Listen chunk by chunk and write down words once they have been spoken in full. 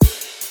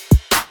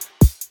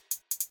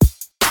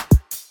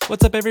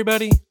What's up,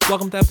 everybody?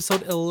 Welcome to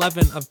episode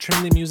 11 of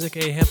Trinity Music,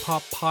 a hip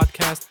hop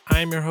podcast.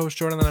 I'm your host,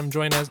 Jordan, and I'm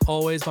joined as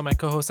always by my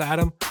co host,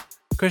 Adam.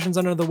 Christian's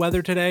under the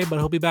weather today, but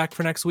he'll be back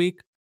for next week.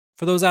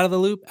 For those out of the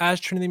loop, as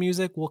Trinity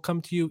Music, we'll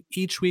come to you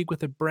each week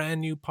with a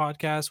brand new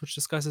podcast which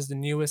discusses the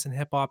newest in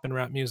hip hop and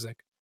rap music.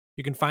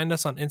 You can find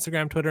us on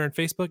Instagram, Twitter, and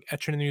Facebook at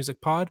Trinity Music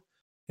Pod.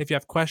 If you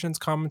have questions,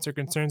 comments, or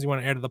concerns you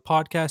want to add to the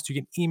podcast, you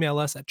can email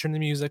us at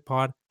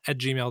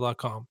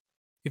trinitymusicpod@gmail.com.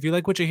 If you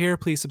like what you hear,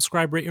 please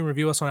subscribe, rate, and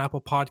review us on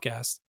Apple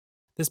Podcasts.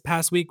 This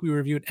past week, we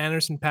reviewed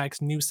Anderson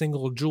 .Paak's new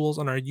single, Jewels,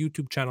 on our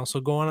YouTube channel, so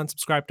go on and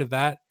subscribe to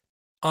that.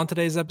 On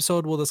today's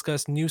episode, we'll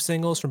discuss new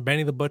singles from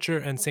Benny the Butcher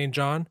and St.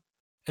 John,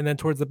 and then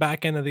towards the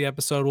back end of the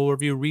episode, we'll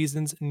review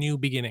Reason's New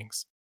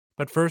Beginnings.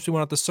 But first, we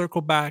want to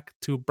circle back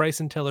to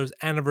Bryson Tiller's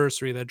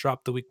Anniversary that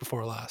dropped the week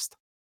before last.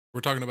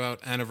 We're talking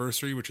about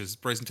Anniversary, which is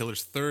Bryson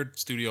Tiller's third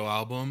studio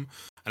album.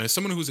 And as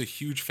someone who's a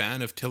huge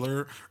fan of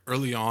Tiller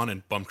early on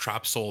and bumped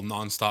Trap Soul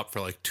nonstop for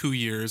like 2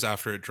 years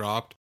after it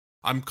dropped,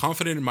 I'm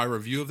confident in my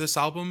review of this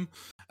album.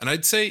 And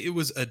I'd say it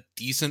was a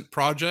decent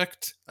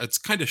project. It's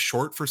kind of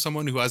short for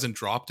someone who hasn't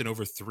dropped in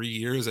over 3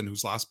 years and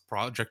whose last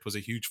project was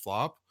a huge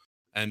flop.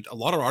 And a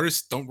lot of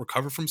artists don't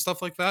recover from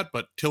stuff like that,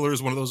 but Tiller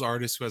is one of those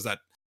artists who has that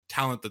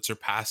talent that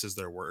surpasses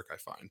their work, I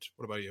find.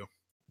 What about you?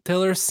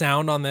 Tiller's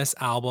sound on this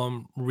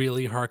album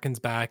really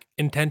harkens back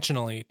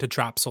intentionally to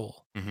Trap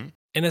Soul. Mm-hmm.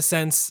 In a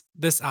sense,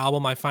 this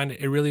album, I find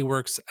it really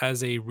works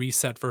as a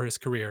reset for his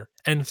career.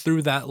 And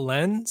through that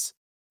lens,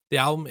 the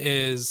album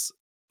is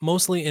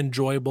mostly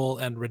enjoyable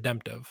and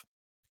redemptive.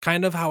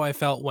 Kind of how I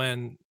felt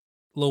when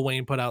Lil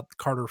Wayne put out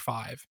Carter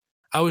 5.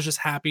 I was just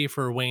happy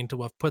for Wayne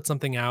to have put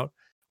something out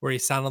where he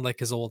sounded like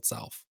his old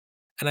self.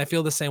 And I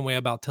feel the same way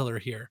about Tiller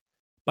here.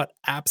 But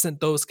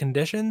absent those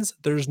conditions,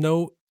 there's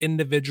no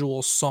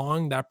individual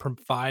song that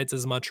provides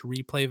as much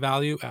replay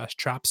value as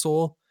Trap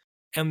Soul.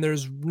 And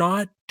there's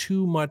not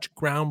too much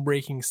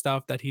groundbreaking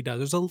stuff that he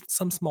does. There's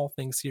some small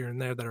things here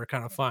and there that are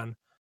kind of fun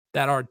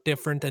that are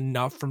different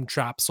enough from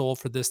Trap Soul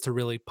for this to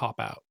really pop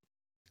out.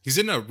 He's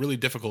in a really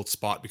difficult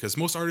spot because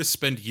most artists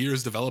spend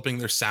years developing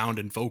their sound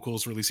and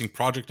vocals, releasing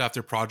project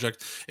after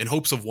project in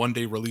hopes of one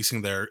day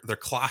releasing their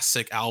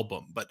classic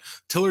album. But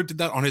Tiller did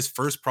that on his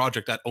first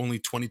project at only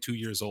 22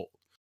 years old.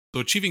 So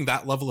achieving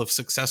that level of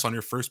success on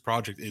your first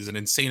project is an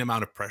insane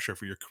amount of pressure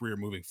for your career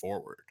moving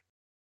forward.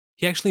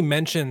 He actually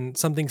mentioned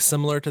something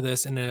similar to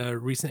this in a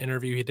recent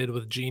interview he did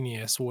with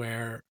Genius,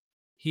 where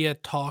he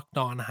had talked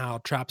on how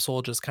Trap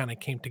Soul just kind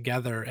of came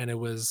together and it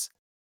was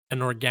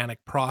an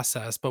organic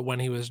process. But when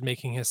he was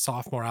making his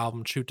sophomore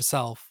album, True to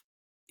Self,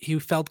 he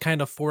felt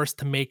kind of forced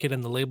to make it,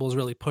 and the label was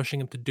really pushing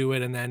him to do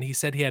it. And then he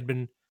said he had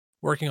been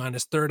working on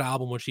his third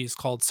album, which he's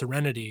called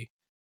Serenity,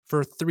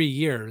 for 3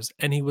 years,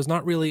 and he was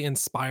not really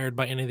inspired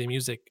by any of the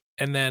music.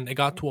 And then it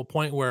got to a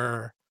point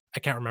where I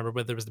can't remember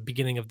whether it was the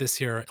beginning of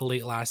this year or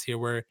late last year,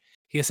 where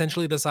he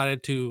essentially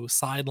decided to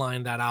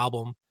sideline that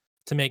album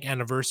to make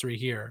Anniversary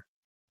here.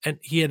 And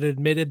he had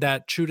admitted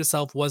that True to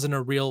Self wasn't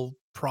a real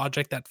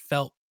project that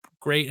felt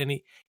great, and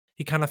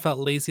he kind of felt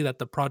lazy that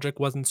the project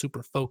wasn't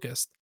super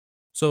focused.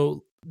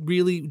 So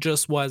really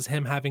just was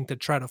him having to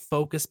try to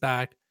focus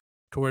back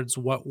towards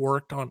what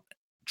worked on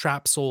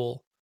Trap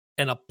Soul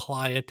and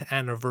apply it to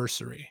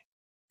Anniversary.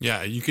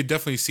 Yeah, you could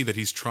definitely see that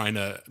he's trying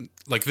to,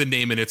 like the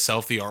name in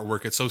itself, the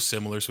artwork, it's so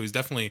similar. So he's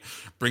definitely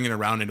bringing it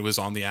around, and it was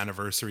on the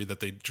anniversary that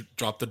they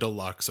dropped the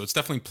deluxe. So it's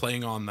definitely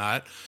playing on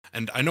that.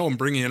 And I know I'm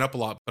bringing it up a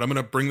lot, but I'm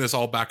going to bring this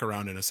all back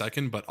around in a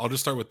second. But I'll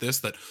just start with this,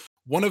 that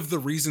one of the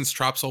reasons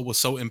Trap Soul was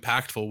so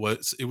impactful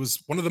was it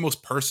was one of the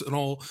most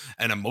personal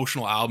and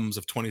emotional albums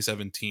of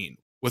 2017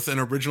 with an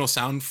original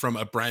sound from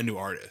a brand new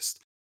artist.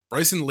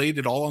 Bryson laid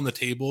it all on the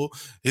table,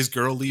 his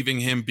girl leaving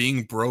him,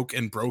 being broke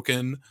and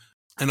broken,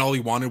 and all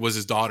he wanted was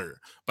his daughter.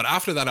 But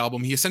after that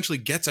album, he essentially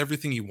gets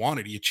everything he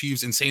wanted. He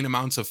achieves insane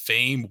amounts of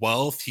fame,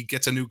 wealth, he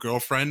gets a new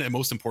girlfriend, and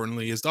most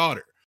importantly, his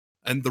daughter.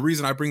 And the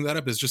reason I bring that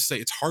up is just to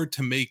say it's hard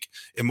to make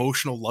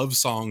emotional love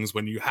songs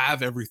when you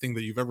have everything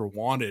that you've ever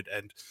wanted.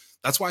 And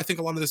that's why I think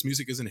a lot of this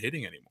music isn't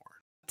hitting anymore.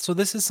 So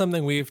this is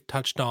something we've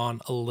touched on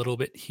a little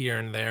bit here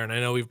and there, and I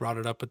know we've brought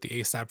it up with the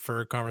ASAP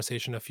Ferg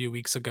conversation a few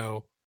weeks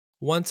ago.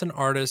 Once an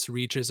artist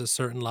reaches a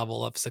certain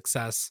level of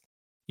success,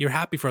 you're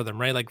happy for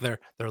them, right? Like their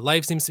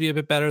life seems to be a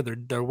bit better,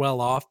 they're well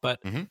off, but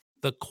Mhm.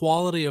 the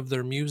quality of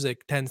their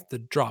music tends to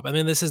drop. I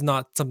mean, this is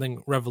not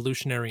something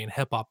revolutionary in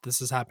hip hop. This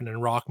has happened in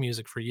rock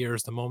music for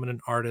years. The moment an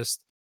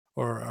artist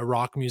or a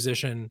rock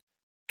musician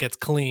gets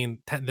clean,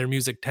 their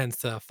music tends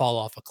to fall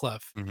off a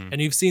cliff. Mhm.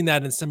 And you've seen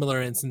that in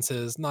similar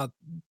instances, not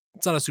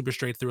it's not a super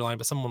straight through line,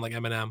 but someone like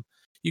Eminem,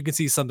 you can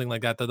see something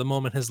like that. That the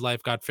moment his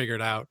life got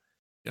figured out,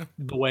 Yeah.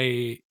 the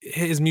way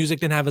his music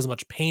didn't have as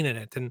much pain in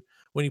it, and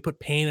when you put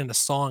pain in a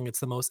song, it's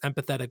the most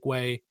empathetic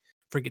way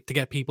to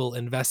get people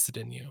invested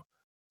in you.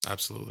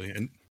 Absolutely.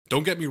 And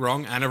don't get me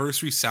wrong,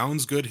 Anniversary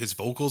sounds good. His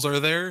vocals are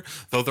there,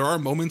 though there are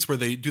moments where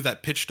they do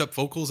that pitched up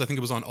vocals. I think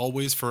it was on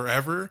Always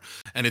Forever,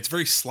 and it's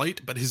very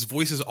slight, but his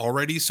voice is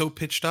already so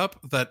pitched up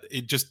that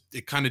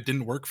it kind of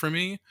didn't work for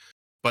me.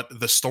 but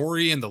the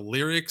story and the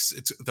lyrics,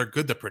 they're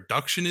good. The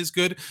production is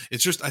good.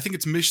 It's just I think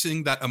it's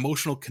missing that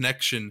emotional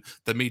connection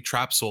that made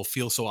Trap Soul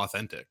feel so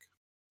authentic.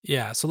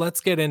 Yeah, so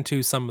let's get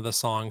into some of the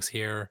songs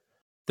here.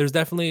 There's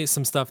definitely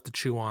some stuff to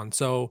chew on.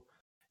 So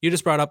you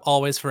just brought up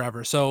Always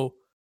Forever. So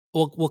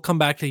we'll come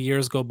back to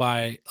Years Go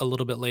By a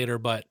little bit later,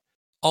 but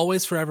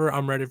Always Forever,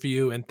 I'm Ready for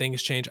You, and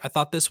Things Change. I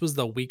thought this was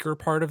the weaker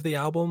part of the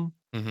album.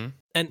 Hmm.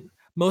 And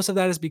most of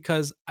that is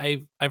because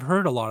I've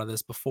heard a lot of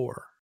this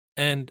before.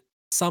 And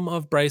some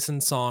of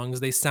Bryson's songs,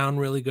 they sound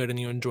really good and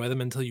you enjoy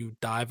them until you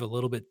dive a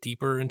little bit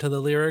deeper into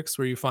the lyrics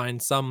where you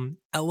find some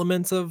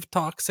elements of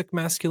toxic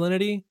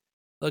masculinity.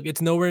 Like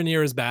it's nowhere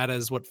near as bad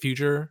as what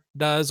Future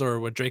does or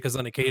what Drake has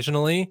done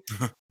occasionally,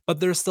 but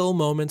there's still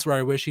moments where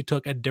I wish he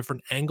took a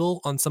different angle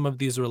on some of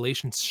these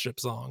relationship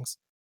songs.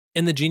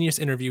 In the Genius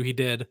interview he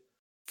did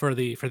for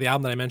the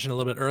album that I mentioned a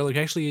little bit earlier, he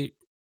actually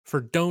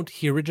for Don't,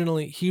 he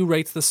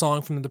writes the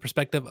song from the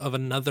perspective of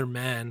another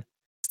man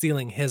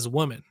stealing his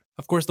woman.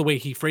 Of course, the way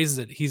he phrases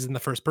it, he's in the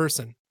first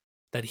person,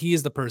 that he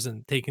is the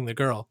person taking the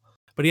girl.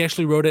 But he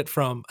actually wrote it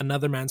from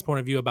another man's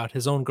point of view about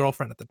his own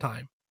girlfriend at the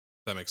time.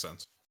 That makes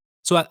sense.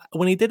 So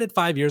when he did it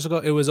 5 years ago,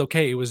 it was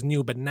okay, it was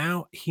new, but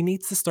now he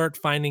needs to start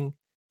finding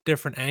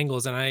different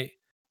angles, and I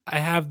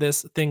have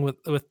this thing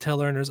with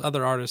Tiller and there's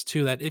other artists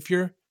too, that if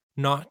you're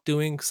not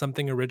doing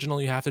something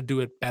original, you have to do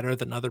it better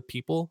than other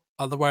people,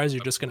 otherwise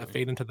you're just gonna Absolutely.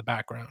 fade into the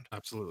background.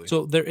 Absolutely.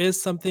 So there's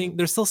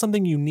still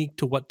something unique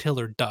to what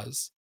Tiller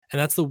does,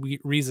 and that's the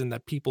reason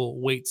that people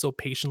wait so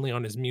patiently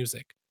on his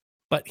music,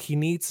 but he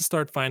needs to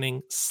start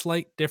finding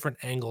slight different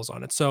angles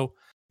on it. So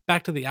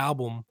back to the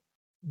album,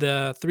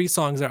 the 3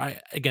 songs there, I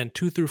again,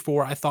 2 through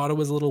 4, I thought it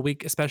was a little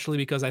weak, especially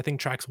because I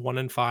think tracks 1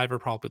 and 5 are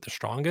probably the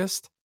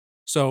strongest.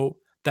 So,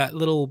 that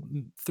little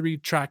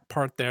 3-track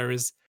part there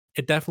is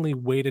it definitely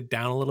weighted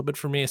down a little bit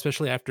for me,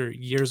 especially after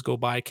Years Go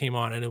By came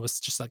on, and it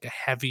was just like a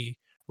heavy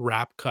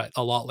rap cut,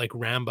 a lot like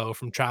Rambo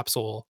from Trap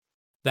Soul,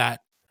 that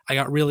I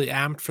got really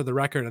amped for the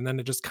record, and then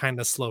it just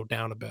kinda slowed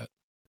down a bit.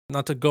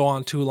 Not to go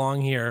on too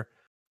long here,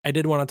 I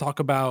did wanna talk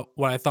about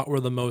what I thought were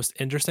the most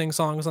interesting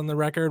songs on the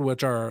record,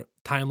 which are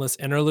Timeless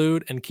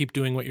Interlude and Keep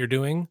Doing What You're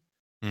Doing.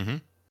 Hmm.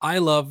 I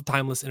love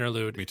Timeless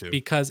Interlude Me too.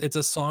 because it's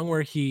a song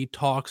where he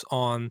talks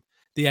on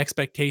the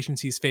expectations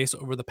he's faced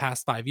over the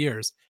past 5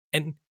 years,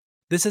 and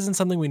this isn't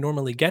something we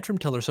normally get from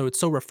Tiller, so it's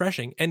so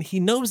refreshing, and he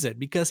knows it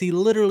because he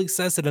literally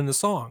says it in the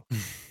song,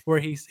 where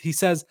he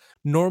says,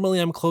 "Normally,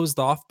 I'm closed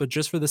off, but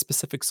just for this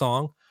specific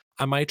song,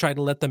 I might try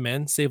to let them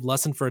in, save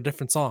lesson for a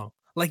different song."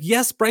 Like,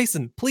 yes,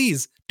 Bryson,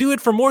 please do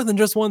it for more than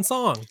just one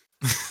song.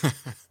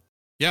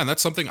 Yeah, and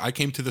that's something I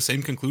came to the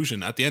same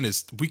conclusion at the end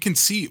is we can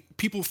see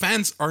people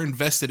fans are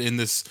invested in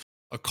this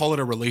call it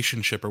a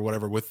relationship or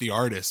whatever with the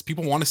artist.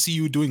 People want to see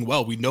you doing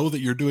well. We know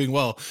that you're doing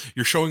well.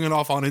 You're showing it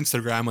off on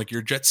Instagram like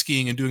you're jet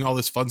skiing and doing all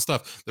this fun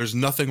stuff. There's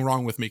nothing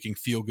wrong with making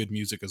feel good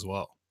music as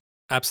well.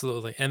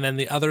 Absolutely. And then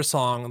the other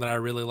song that I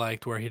really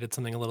liked where he did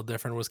something a little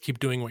different was Keep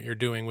Doing What You're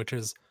Doing, which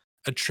is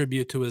a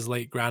tribute to his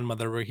late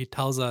grandmother, where he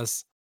tells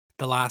us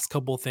the last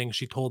couple things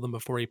she told him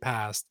before he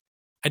passed.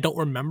 I don't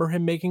remember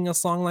him making a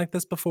song like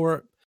this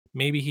before.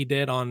 Maybe he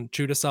did on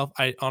True to Self.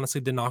 I honestly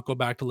did not go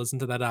back to listen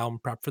to that album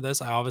prep for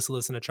this. I obviously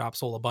listened to Trap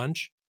Soul a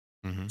bunch.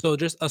 Mhm. So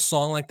just a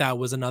song like that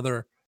was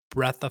another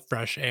breath of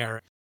fresh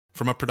air.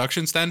 From a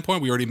production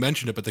standpoint, we already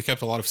mentioned it, but they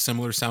kept a lot of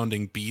similar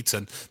sounding beats,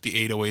 and the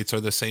 808s are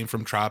the same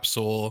from Trap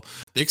Soul.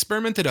 They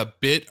experimented a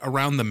bit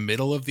around the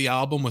middle of the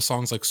album with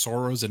songs like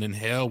Sorrows and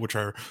Inhale, which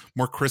are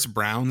more Chris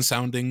Brown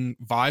sounding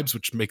vibes,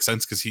 which makes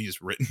sense because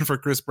he's written for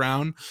Chris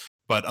Brown.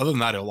 But other than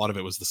that, a lot of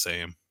it was the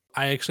same.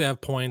 I actually have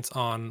points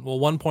on, well,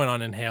 one point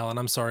on Inhale, and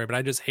I'm sorry, but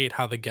I just hate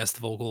how the guest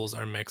vocals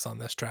are mixed on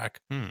this track.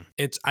 Hmm.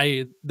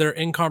 They're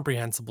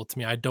incomprehensible to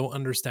me. I don't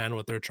understand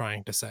what they're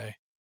trying to say.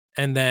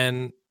 And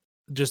then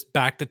just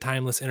back to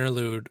Timeless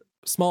Interlude,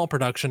 small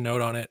production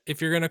note on it.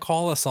 If you're gonna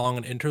call a song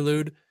an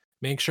interlude,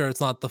 make sure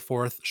it's not the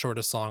fourth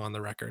shortest song on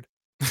the record.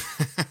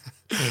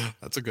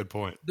 That's a good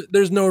point.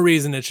 There's no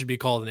reason it should be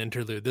called an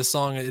interlude. This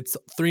song, it's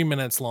 3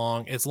 minutes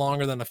long. It's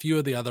longer than a few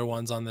of the other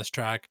ones on this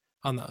track,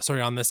 on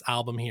this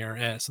album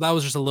here. So that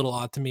was just a little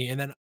odd to me.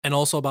 And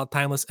also about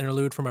Timeless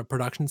Interlude from a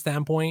production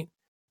standpoint,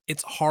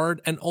 it's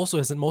hard, and also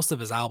isn't most of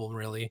his album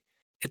really.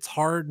 It's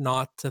hard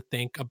not to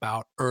think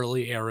about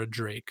early era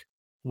Drake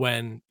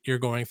when you're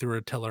going through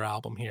a Tiller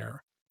album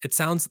here.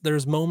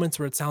 There's moments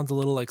where it sounds a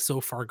little like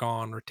So Far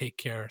Gone or Take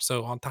Care.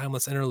 So on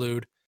Timeless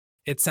Interlude,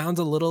 it sounds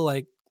a little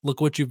like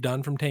Look What You've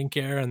Done from Take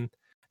Care, and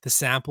the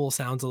sample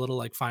sounds a little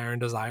like Fire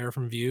and Desire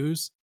from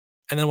Views.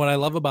 And then what I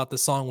love about the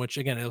song, which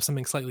again, it was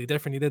something slightly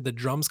different, he did the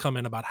drums come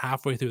in about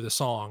halfway through the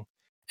song,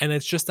 and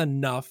it's just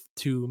enough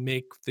to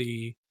make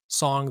the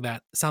song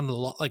that sounded a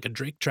lot like a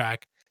Drake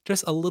track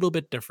just a little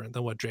bit different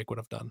than what Drake would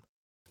have done.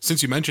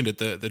 Since you mentioned it,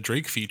 the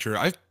Drake feature,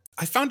 I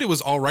found it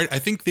was all right. I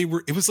think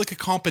it was like a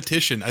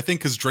competition. I think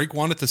because Drake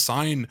wanted to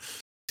sign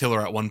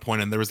Tiller at one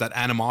point, and there was that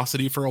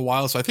animosity for a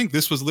while. So I think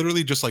this was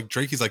literally just like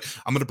Drake. He's like,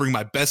 I'm gonna bring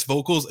my best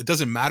vocals. It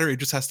doesn't matter. It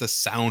just has to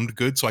sound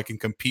good so I can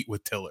compete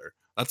with Tiller.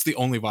 That's the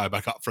only vibe I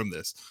got from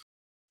this.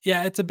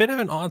 Yeah, it's a bit of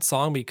an odd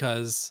song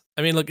because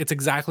I mean, look, it's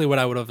exactly what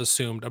I would have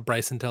assumed a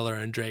Bryson Tiller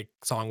and Drake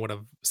song would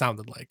have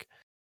sounded like.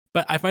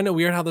 But I find it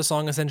weird how the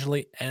song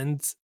essentially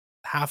ends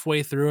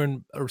halfway through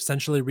and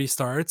essentially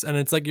restarts, and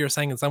it's like you're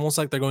saying, it's almost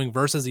like they're going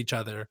versus each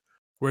other,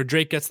 where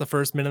Drake gets the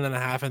first minute and a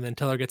half, and then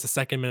Tiller gets the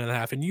second minute and a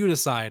half, and you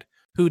decide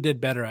who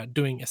did better at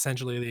doing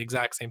essentially the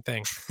exact same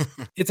thing.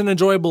 It's an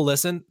enjoyable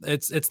listen.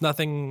 It's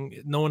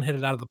nothing, no one hit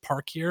it out of the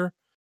park here.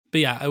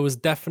 But yeah, it was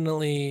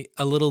definitely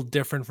a little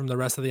different from the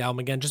rest of the album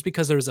again, just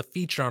because there was a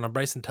feature on a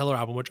Bryson Tiller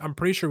album, which I'm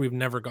pretty sure we've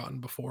never gotten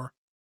before.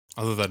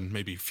 Other than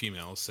maybe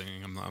females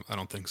singing, I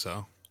don't think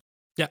so.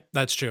 Yeah,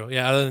 that's true.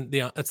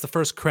 Yeah, it's the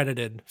first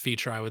credited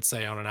feature I would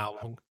say on an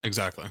album.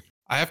 Exactly.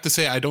 I have to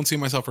say, I don't see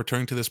myself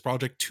returning to this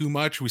project too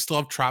much. We still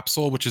have Trap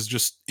Soul, which is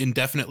just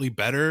indefinitely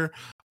better.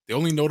 The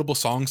only notable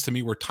songs to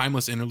me were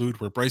Timeless Interlude,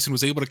 where Bryson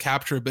was able to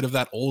capture a bit of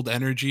that old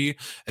energy,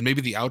 and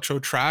maybe the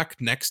outro track,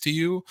 Next to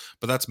You,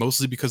 but that's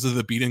mostly because of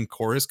the beat and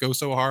chorus go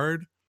so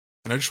hard.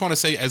 And I just want to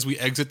say, as we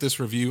exit this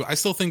review, I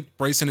still think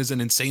Bryson is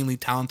an insanely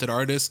talented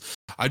artist.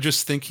 I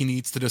just think he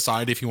needs to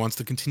decide if he wants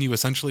to continue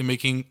essentially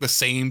making the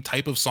same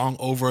type of song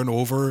over and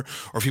over,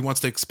 or if he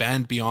wants to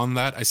expand beyond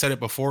that. I said it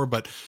before,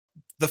 but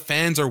the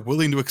fans are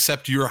willing to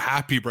accept you're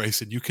happy,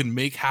 Bryson. You can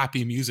make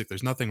happy music.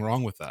 There's nothing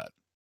wrong with that.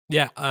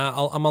 Yeah,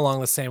 I'm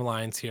along the same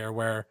lines here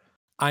where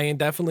I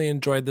definitely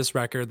enjoyed this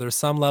record. There's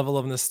some level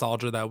of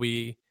nostalgia that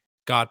we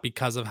got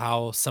because of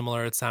how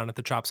similar it sounded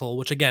to Trap Soul,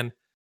 which again,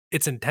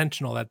 it's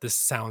intentional that this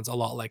sounds a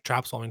lot like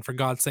Trap Soul. I mean, for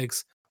God's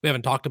sakes, we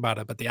haven't talked about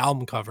it, but the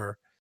album cover,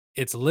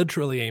 it's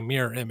literally a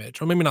mirror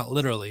image. Or maybe not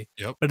literally,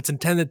 Yep. but it's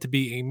intended to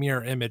be a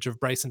mirror image of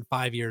Bryson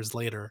 5 years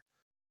later.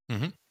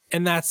 Hmm.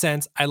 In that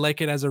sense, I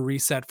like it as a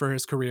reset for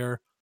his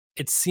career.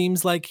 It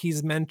seems like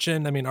he's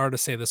mentioned, I mean,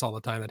 artists say this all the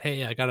time that,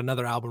 hey, I got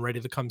another album ready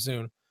to come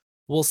soon.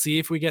 We'll see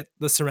if we get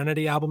the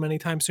Serenity album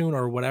anytime soon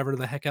or whatever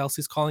the heck else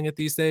he's calling it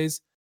these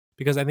days.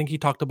 Because I think he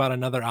talked about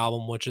another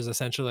album, which is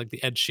essentially like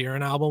the Ed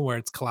Sheeran album, where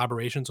it's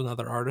collaborations with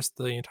other artists,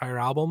 the entire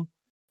album.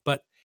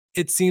 But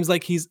it seems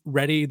like he's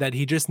ready, that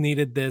he just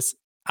needed this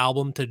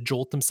album to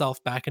jolt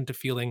himself back into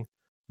feeling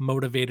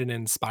motivated and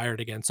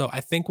inspired again. So I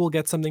think we'll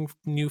get something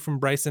new from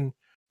Bryson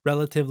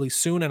relatively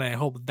soon, and I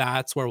hope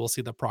that's where we'll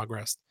see the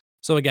progress.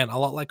 So again, a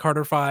lot like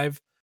Carter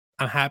 5,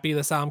 I'm happy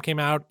this album came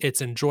out.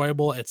 It's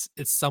enjoyable. It's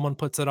someone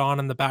puts it on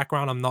in the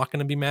background, I'm not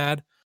gonna be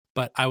mad,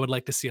 but I would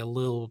like to see a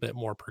little bit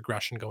more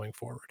progression going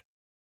forward.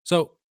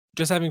 So,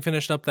 just having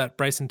finished up that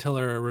Bryson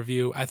Tiller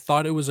review, I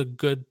thought it was a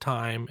good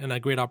time and a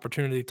great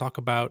opportunity to talk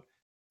about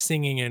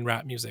singing in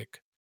rap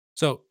music.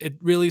 So, it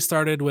really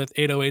started with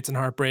 808s and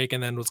Heartbreak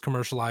and then was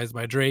commercialized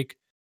by Drake.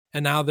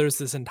 And now there's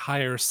this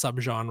entire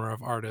subgenre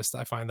of artists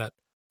I find that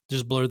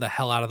just blur the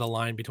hell out of the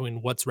line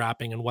between what's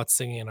rapping and what's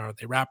singing. Are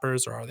they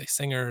rappers or are they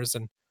singers?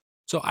 And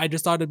so I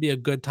just thought it'd be a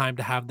good time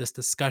to have this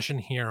discussion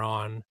here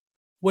on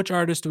which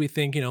artist do we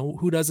think,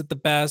 who does it the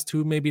best,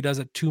 who maybe does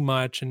it too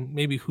much, and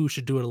maybe who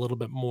should do it a little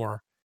bit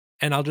more.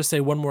 And I'll just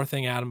say one more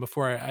thing, Adam,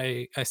 before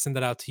I send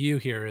it out to you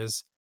here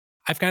is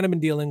I've kind of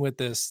been dealing with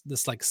this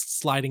like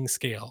sliding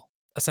scale.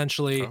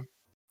 Essentially, Okay.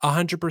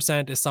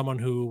 100% is someone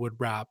who would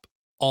rap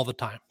all the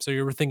time. So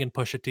you were thinking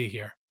Pusha T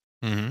here.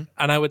 Hmm.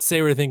 And I would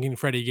say we're thinking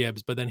Freddie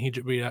Gibbs, but then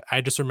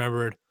I just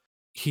remembered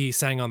he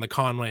sang on the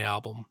Conway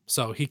album,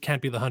 so he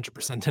can't be the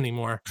 100%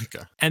 anymore.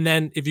 Okay. And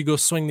then if you go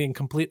swing the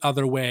complete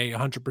other way,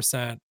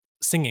 100%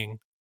 singing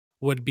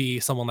would be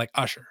someone like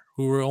Usher,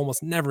 who we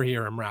almost never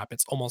hear him rap.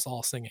 It's almost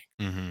all singing.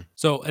 Hmm.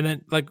 So, and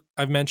then like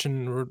I've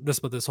mentioned, or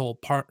this what this whole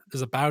part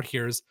is about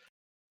here is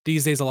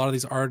these days a lot of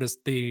these artists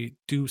they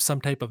do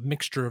some type of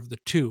mixture of the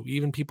two.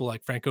 Even people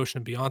like Frank Ocean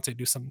and Beyonce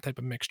do some type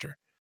of mixture.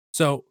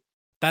 So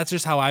that's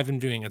just how I've been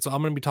doing it. So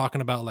I'm going to be talking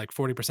about like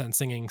 40%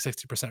 singing,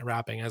 60%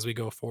 rapping as we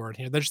go forward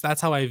here. That's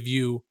how I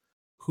view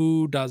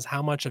who does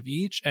how much of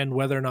each and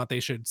whether or not they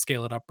should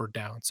scale it up or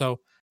down.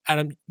 So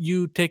Adam,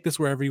 you take this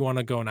wherever you want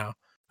to go now.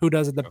 Who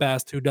does it the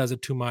best? Who does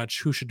it too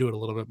much? Who should do it a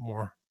little bit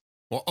more?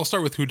 Well, I'll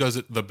start with who does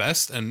it the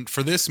best. And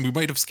for this, we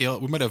might have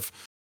scaled. We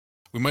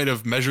might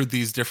have measured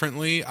these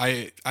differently.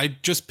 I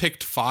just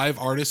picked 5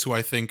 artists who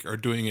I think are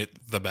doing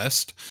it the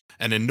best,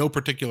 and in no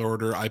particular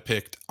order, I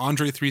picked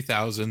Andre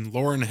 3000,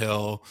 Lauren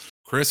Hill,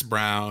 Chris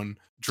Brown,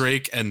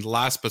 Drake, and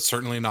last but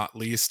certainly not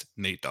least,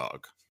 Nate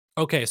Dogg.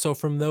 Okay, so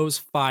from those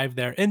 5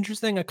 there,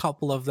 interesting a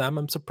couple of them.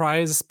 I'm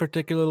surprised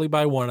particularly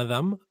by one of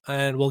them,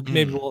 and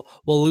maybe Mm,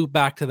 we'll loop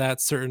back to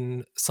that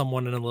certain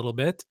someone in a little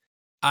bit.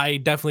 I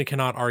definitely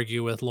cannot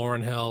argue with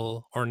Lauren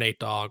Hill or Nate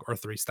Dogg or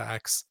Three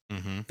Stacks.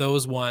 mm-hmm,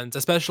 Those ones,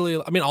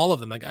 especially I mean, all of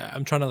them, like,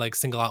 I'm trying to, like,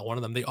 single out one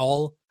of them. They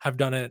all have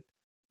done it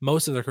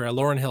most of their career.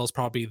 Lauren Hill is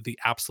probably the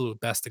absolute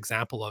best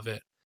example of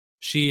it.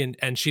 She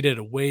she did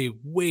it way,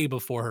 way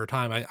before her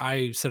time.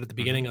 I said at the mm-hmm.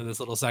 beginning of this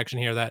little section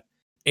here that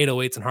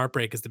 808s and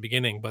Heartbreak is the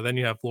beginning, but then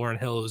you have Lauren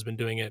Hill who's been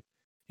doing it,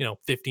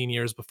 15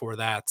 years before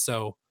that.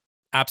 So,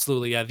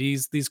 absolutely, yeah,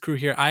 these crew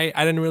here, I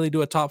didn't really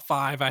do a top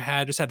 5.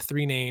 I just had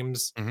 3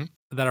 names Mm-hmm.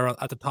 that are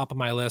at the top of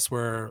my list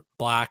were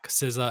Black,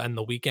 SZA, and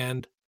The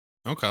Weeknd.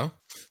 Okay.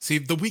 See,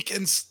 the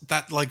weekends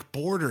that like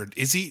bordered.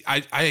 Is he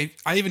I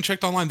even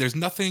checked online. There's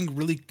nothing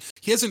really,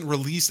 he hasn't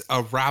released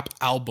a rap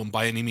album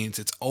by any means.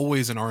 It's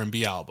always an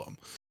R&B album.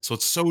 So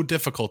it's so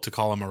difficult to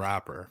call him a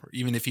rapper,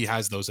 even if he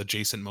has those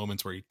adjacent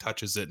moments where he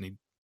touches it and he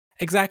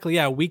Exactly,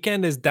 yeah,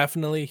 Weeknd is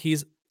definitely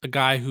he's a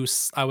guy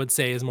who's I would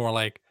say is more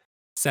like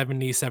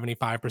 70,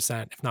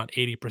 75%, if not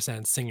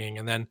 80% singing,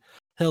 and then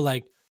he'll,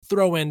 like,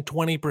 throw in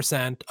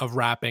 20% of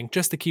rapping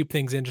just to keep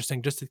things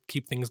interesting, just to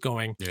keep things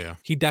going. yeah.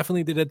 He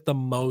definitely did it the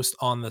most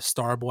on the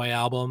Starboy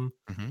album.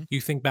 Mhm. You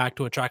think back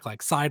to a track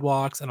like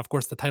Sidewalks and, of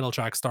course, the title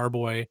track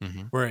Starboy,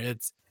 Mhm. where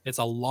it's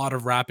a lot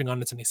of rapping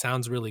on it and he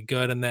sounds really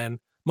good, and then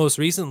most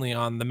recently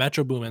on the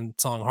Metro Boomin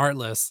song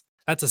Heartless,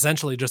 that's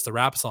essentially just a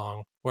rap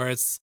song where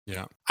it's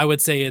Yeah. I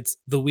would say it's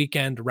The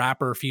Weeknd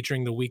rapper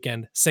featuring The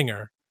Weeknd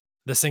singer.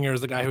 The singer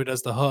is the guy who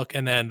does the hook,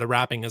 and then the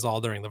rapping is all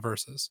during the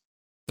verses.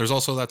 There's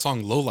also that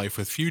song Low Life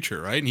with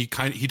Future, right? And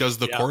he does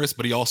the Yeah. chorus,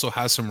 but he also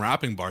has some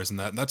rapping bars in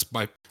that. And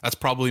that's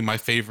probably my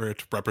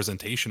favorite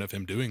representation of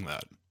him doing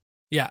that.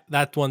 Yeah,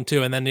 that one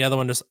too, and then the other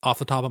one just off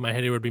the top of my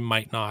head, it would be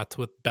Might Not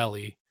with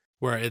Belly,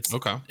 where it's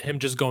Okay. him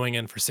just going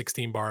in for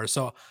 16 bars.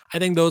 So, I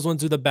think those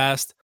ones do the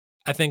best.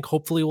 I think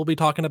hopefully we'll be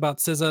talking about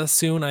SZA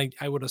soon. I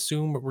would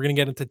assume we're gonna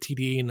get into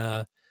TD in,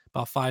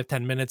 about 5,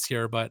 10 minutes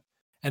here, but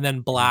and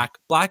then Mhm. Black.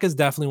 Black is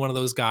definitely one of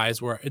those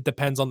guys where it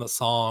depends on the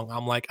song.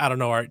 I'm like, "I don't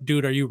know,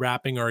 dude, are you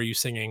rapping or are you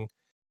singing?"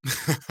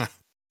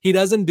 He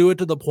doesn't do it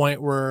to the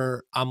point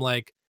where I'm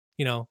like,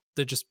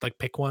 to just, like,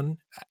 pick one.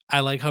 I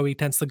like how he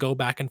tends to go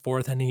back and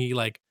forth and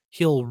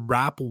he'll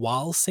rap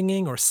while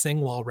singing or sing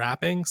while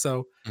rapping,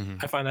 so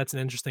Mhm. I find that's an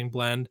interesting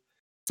blend.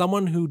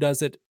 Someone who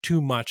does it too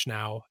much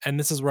now, and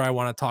this is where I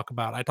wanna talk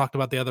about I talked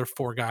about the other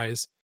 4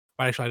 guys,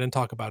 but actually I didn't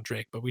talk about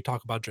Drake, but we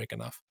talk about Drake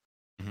enough.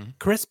 Mhm.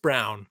 Chris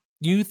Brown,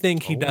 you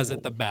think he does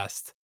it the Oh.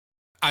 best?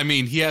 I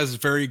mean, he has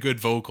very good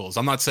vocals.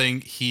 I'm not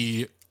saying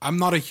I'm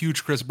not a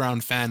huge Chris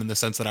Brown fan in the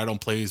sense that I don't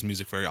play his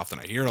music very often.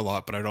 I hear it a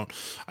lot, but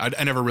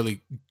I never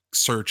really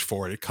search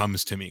for it. It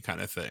comes to me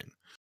kind of thing.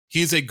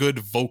 He's a good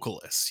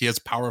vocalist. He has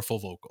powerful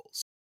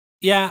vocals.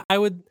 Yeah, I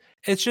would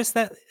it's just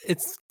that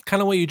it's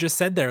kinda what you just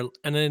said there,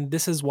 and then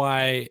this is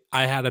why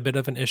I had a bit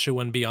of an issue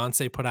when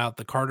Beyoncé put out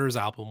the Carter's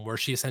album where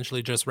she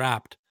essentially just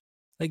rapped.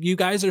 Like, "You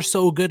guys are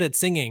so good at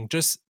singing,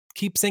 just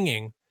keep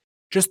singing.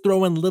 Just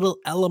throw in little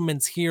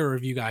elements here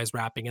of you guys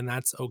rapping, and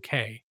that's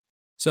okay."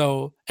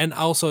 So and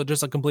also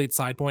just a complete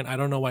side point, I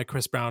don't know why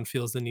Chris Brown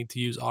feels the need to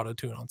use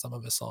Autotune on some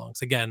of his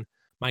songs. Again,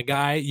 my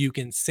guy, you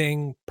can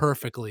sing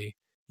perfectly.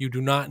 You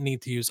do not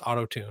need to use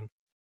Autotune.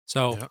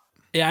 So Yeah.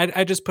 yeah,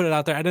 I just put it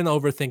out there. I didn't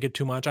overthink it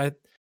too much. I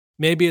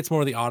maybe it's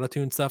more the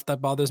autotune stuff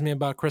that bothers me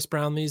about Chris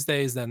Brown these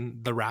days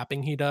than the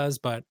rapping he does,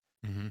 but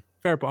Mhm.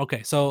 fair po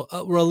okay, so,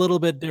 we're a little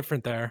bit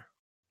different there.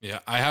 Yeah,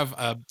 I have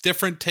a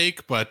different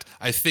take, but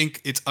I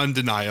think it's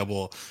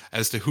undeniable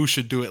as to who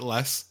should do it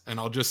less. And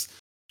I'll just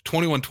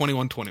 21,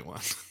 21,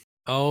 21.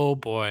 Oh,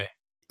 boy.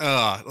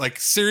 Like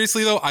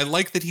seriously though, I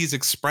like that he's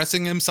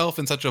expressing himself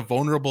in such a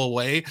vulnerable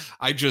way.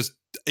 I just,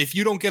 if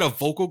you don't get a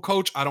vocal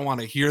coach, I don't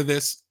want to hear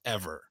this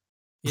ever.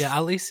 Yeah,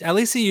 at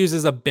least he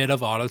uses a bit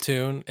of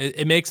autotune.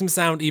 It makes him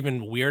sound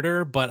even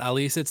weirder, but at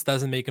least it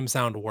doesn't make him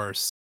sound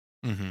worse.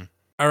 Hmm.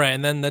 Alright,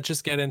 and then let's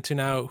just get into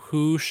now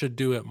who should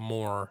do it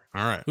more.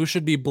 All right. Who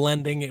should be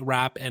blending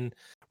rap and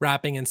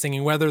rapping and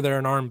singing, whether they're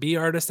an R&B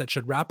artist that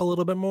should rap a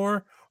little bit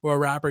more or a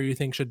rapper you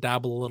think should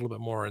dabble a little bit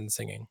more in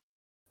singing.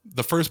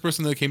 The first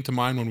person that came to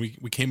mind when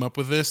we came up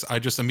with this, I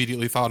just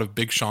immediately thought of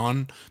Big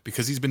Sean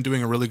because he's been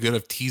doing a really good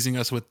of teasing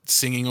us with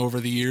singing over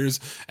the years,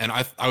 and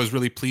I was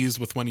really pleased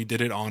with when he did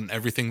it on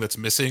Everything That's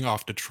Missing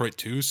off Detroit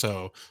too.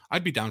 So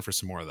I'd be down for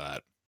some more of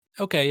that.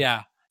 Okay,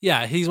 yeah.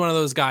 Yeah, he's one of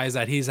those guys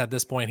that he's at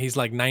this point, he's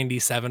like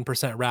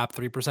 97% rap,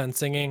 3%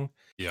 singing,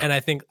 Yeah. and I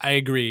think I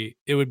agree.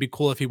 It would be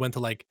cool if he went to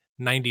like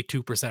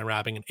 92%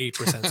 rapping and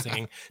 8%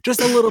 singing.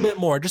 Just a little bit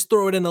more, just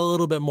throw it in a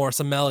little bit more,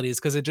 some melodies,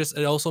 because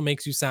it also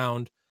makes you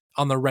sound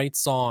on the right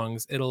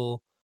songs,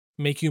 it'll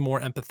make you more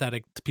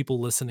empathetic to people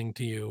listening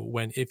to you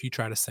when if you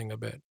try to sing a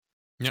bit.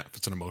 Yeah, if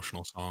it's an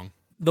emotional song.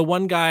 The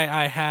one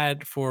guy I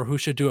had for who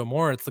should do it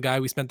more, it's the guy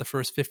we spent the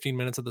first 15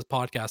 minutes of this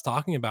podcast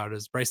talking about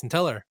is Bryson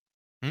Tiller.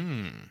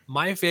 Hmm.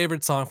 My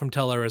favorite song from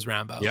Tiller is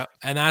Rambo, Yeah.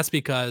 and that's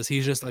because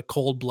he's just, like,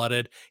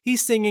 cold-blooded.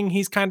 He's singing,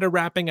 he's kinda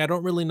rapping, I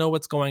don't really know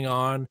what's going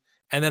on,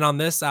 and then on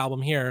this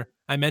album here,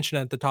 I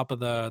mentioned at the top of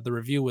the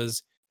review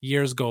was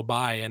Years Go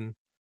By, and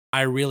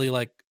I really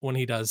like when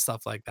he does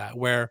stuff like that,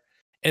 where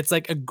it's,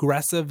 like,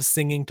 aggressive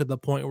singing to the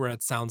point where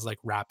it sounds like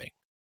rapping.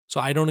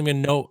 So I don't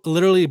even know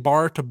literally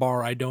bar to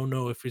bar, I don't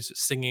know if he's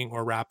singing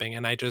or rapping,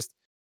 and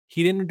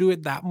he didn't do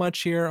it that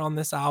much here on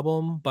this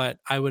album, but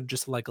I would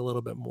just like a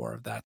little bit more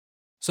of that.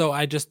 So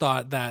I just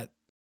thought that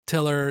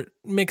Tiller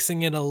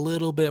mixing it a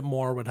little bit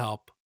more would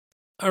help.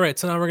 All right,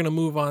 so now we're going to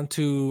move on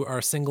to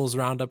our singles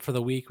roundup for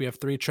the week. We have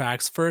 3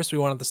 tracks. First, we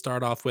wanted to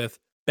start off with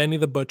Benny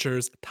the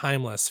Butcher's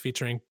Timeless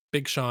featuring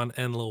Big Sean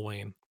and Lil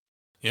Wayne.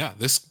 Yeah,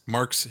 this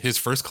marks his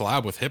first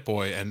collab with Hit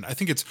Boy, and I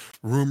think it's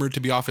rumored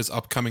to be off his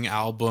upcoming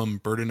album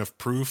Burden of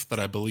Proof that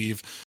I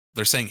believe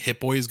they're saying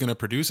Hit Boy is going to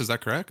produce. Is that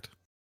correct?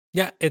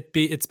 Yeah,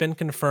 it's been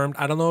confirmed.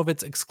 I don't know if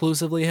it's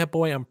exclusively Hit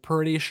Boy. I'm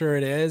pretty sure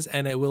it is,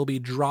 and it will be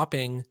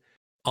dropping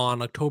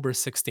on October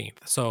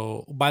 16th.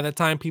 So by the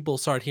time people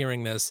start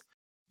hearing this,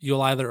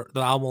 you'll either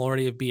the album will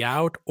already be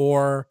out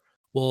or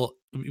will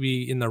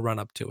be in the run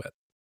up to it.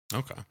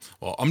 Okay.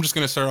 Well, I'm just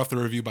going to start off the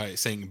review by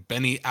saying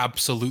Benny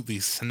absolutely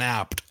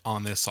snapped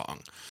on this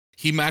song.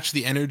 He matched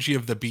the energy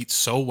of the beat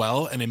so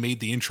well and it made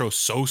the intro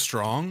so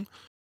strong.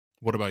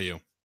 What about you?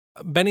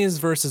 Benny's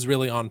verse is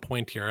really on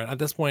point here. At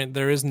this point,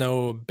 there is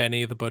no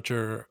Benny the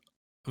Butcher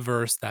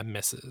verse that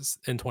misses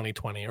in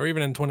 2020 or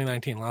even in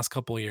 2019, last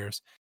couple of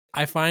years.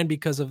 I find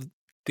because of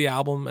the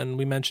album, and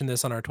we mentioned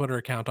this on our Twitter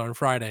account on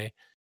Friday,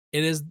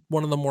 it is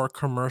one of the more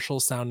commercial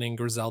sounding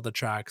Griselda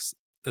tracks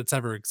that's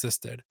ever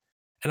existed.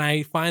 And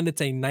I find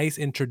it's a nice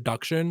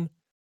introduction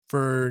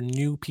for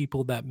new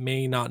people that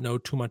may not know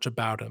too much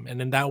about him.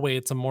 And in that way,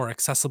 it's a more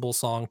accessible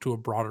song to a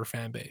broader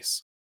fan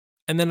base.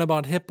 And then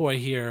about Hit Boy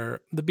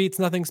here, the beat's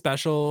nothing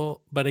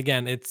special, but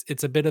again,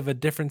 it's a bit of a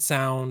different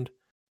sound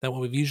than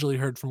what we've usually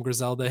heard from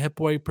Griselda. Hit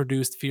Boy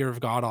produced Fear of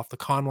God off the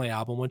Conway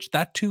album, which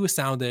that too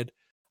sounded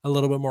a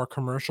little bit more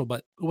commercial,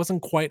 but it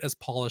wasn't quite as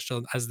polished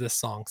as this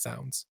song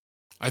sounds.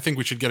 I think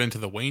we should get into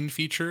the Wayne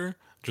feature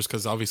just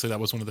cuz obviously that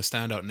was one of the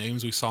standout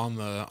names we saw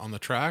on the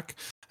track.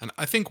 And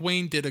I think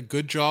Wayne did a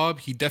good job.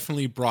 He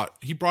definitely brought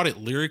it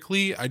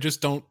lyrically. I just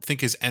don't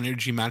think his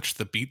energy matched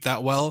the beat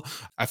that well.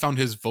 I found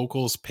his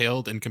vocals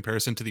paled in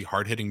comparison to the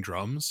hard-hitting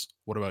drums.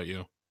 What about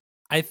you?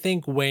 I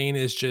think Wayne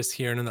is just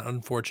here in an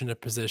unfortunate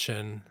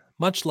position,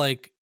 much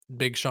like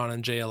Big Sean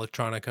and Jay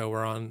Electronica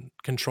were on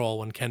Control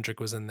when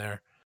Kendrick was in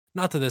there.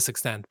 Not to this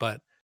extent,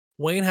 but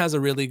Wayne has a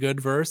really good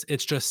verse.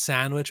 It's just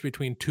sandwiched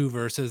between two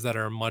verses that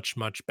are much,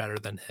 much better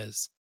than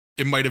his.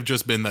 It might have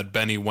just been that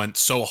Benny went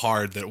so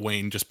hard that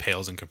Wayne just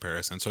pales in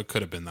comparison. So it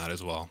could have been that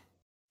as well.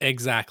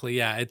 Exactly.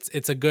 Yeah.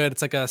 It's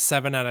like a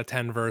 7 out of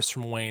 10 verse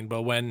from Wayne.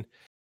 But when,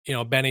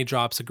 Benny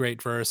drops a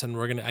great verse and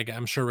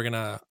I'm sure we're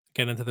gonna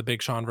get into the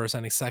Big Sean verse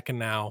any second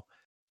now.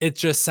 It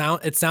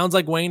sounds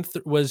like Wayne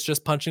was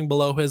just punching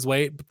below his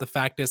weight, but the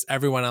fact is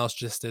everyone else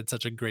just did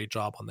such a great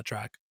job on the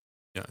track.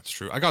 Yeah, it's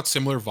true. I got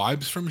similar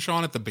vibes from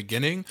Sean at the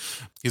beginning.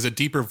 He's a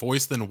deeper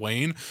voice than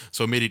Wayne,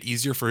 so it made it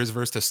easier for his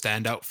verse to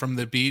stand out from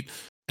the beat.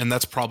 And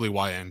that's probably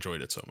why I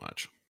enjoyed it so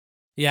much.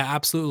 Yeah,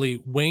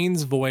 absolutely.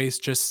 Wayne's voice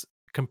just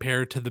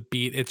compared to the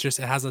beat, it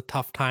has a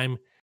tough time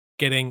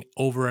getting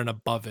over and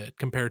above it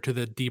compared to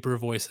the deeper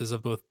voices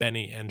of both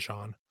Benny and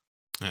Sean.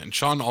 And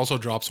Sean also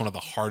drops one of the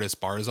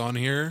hardest bars on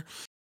here.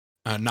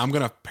 Now I'm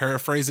going to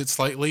paraphrase it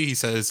slightly. He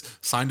says,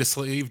 signed a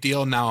slave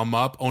deal, now I'm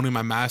up, owning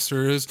my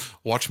masters,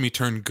 watch me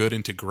turn good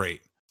into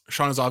great.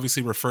 Sean is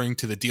obviously referring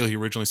to the deal he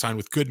originally signed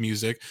with Good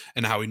Music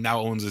and how he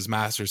now owns his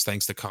masters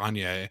thanks to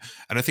Kanye.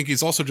 And I think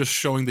he's also just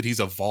showing that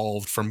he's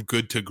evolved from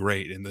good to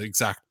great in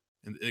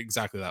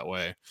exactly that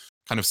way,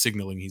 kind of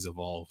signaling he's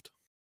evolved.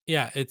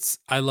 Yeah,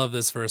 I love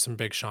this verse from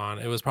Big Sean.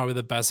 It was probably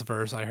the best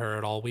verse I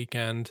heard all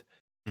weekend.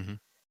 Mhm.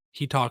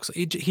 He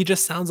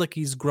just sounds like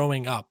he's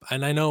growing up,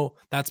 and I know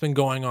that's been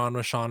going on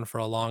with Sean for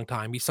a long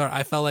time.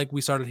 I felt like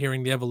we started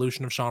hearing the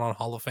evolution of Sean on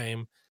Hall of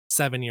Fame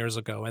 7 years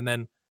ago, and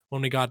then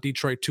when we got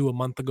Detroit 2 a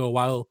month ago,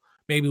 while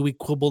maybe we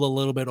quibbled a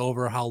little bit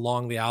over how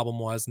long the album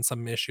was and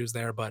some issues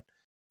there, but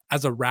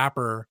as a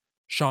rapper,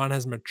 Sean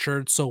has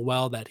matured so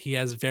well that he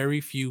has very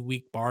few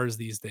weak bars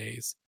these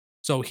days.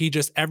 So he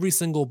just every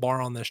single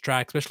bar on this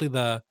track, especially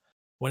the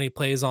when he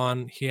plays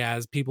on, he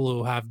has people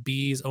who have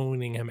B's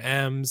owning him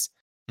M's,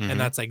 and Mhm.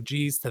 that's like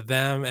G's to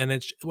them. And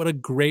it's what a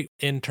great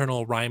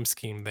internal rhyme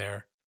scheme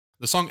there.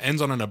 The song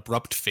ends on an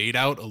abrupt fade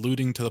out,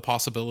 alluding to the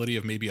possibility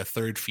of maybe a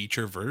third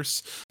feature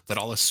verse that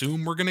I'll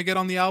assume we're going to get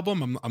on the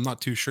album. I'm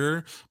not too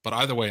sure, but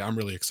either way, I'm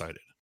really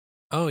excited.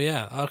 Oh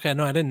yeah. Okay.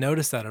 No, I didn't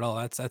notice that at all.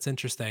 That's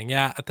interesting.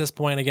 Yeah. At this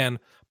point, again,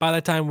 by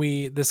the time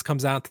this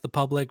comes out to the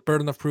public,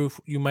 burden of proof,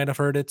 you might have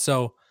heard it.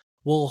 So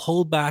we'll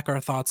hold back our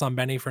thoughts on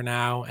Benny for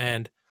now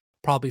and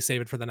probably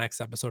save it for the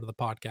next episode of the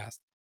podcast.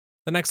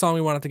 The next song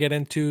we wanted to get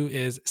into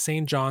is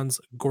St. John's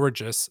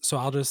Gorgeous. So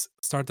I'll just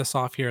start this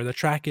off here. The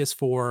track is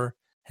for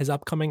his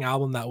upcoming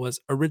album that was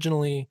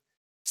originally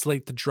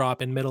slated to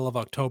drop in middle of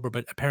October,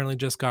 but apparently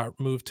just got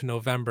moved to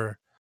November.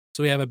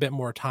 So we have a bit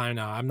more time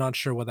now. I'm not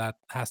sure what that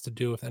has to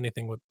do with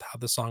anything with how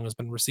the song has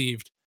been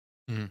received.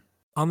 Mhm.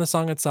 On the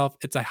song itself,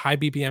 it's a high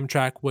BPM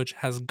track, which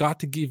has got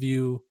to give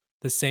you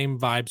the same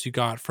vibes you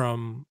got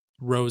from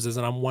Roses.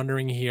 And I'm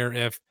wondering here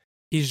if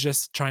he's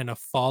just trying to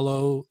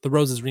follow the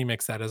Roses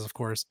remix, that is, of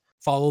course,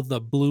 follow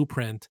the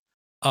blueprint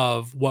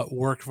of what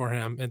worked for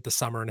him in the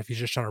summer. And if he's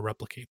just trying to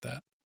replicate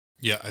that.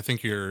 Yeah, I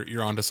think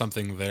you're onto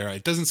something there.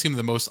 It doesn't seem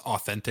the most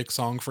authentic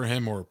song for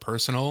him or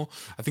personal.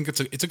 I think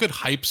it's a good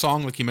hype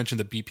song, like you mentioned,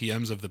 the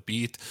BPMs of the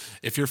beat.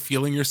 If you're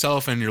feeling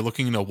yourself and you're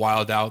looking to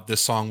wild out,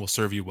 this song will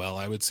serve you well,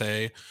 I would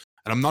say.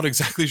 And I'm not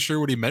exactly sure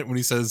what he meant when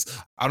he says,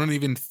 "I don't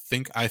even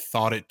think I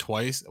thought it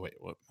twice." Wait,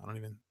 what? I don't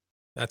even.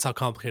 That's how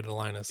complicated the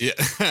line is. Yeah,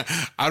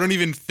 I don't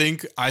even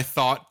think I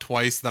thought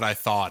twice that I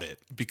thought it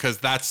because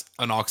that's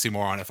an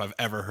oxymoron if I've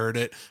ever heard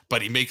it.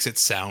 But he makes it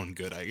sound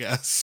good, I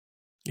guess.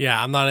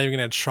 Yeah, I'm not even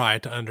going to try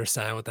to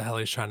understand what the hell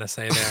he's trying to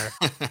say there.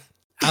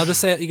 I'll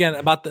just say again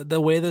about the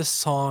way this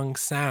song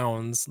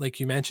sounds, like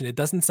you mentioned, it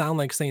doesn't sound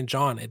like St.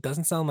 John. It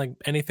doesn't sound like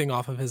anything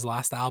off of his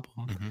last album.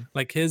 Mhm.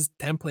 Like his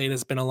template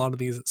has been a lot of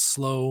these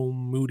slow,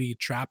 moody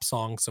trap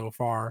songs so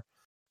far.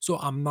 So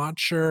I'm not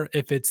sure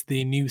if it's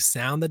the new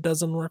sound that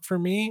doesn't work for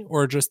me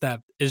or just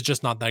that is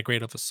just not that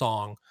great of a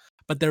song.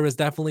 But there was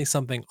definitely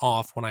something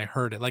off when I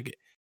heard it. Like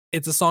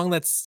it's a song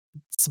that's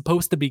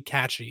supposed to be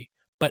catchy,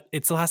 but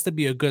it still has to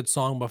be a good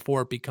song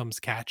before it becomes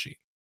catchy.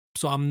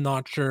 So I'm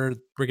not sure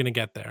we're gonna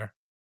get there.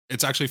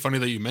 It's actually funny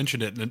that you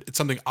mentioned it, and it's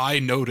something I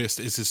noticed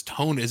is his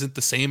tone isn't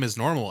the same as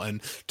normal, and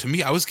to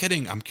me,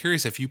 I'm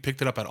curious if you picked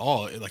it up at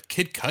all, like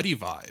Kid Cudi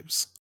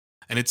vibes.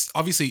 And it's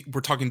obviously we're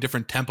talking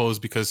different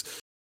tempos because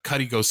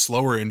Cudi goes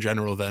slower in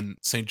general than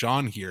St.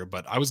 John here,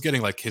 but I was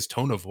getting like his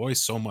tone of voice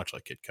so much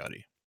like Kid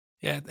Cudi.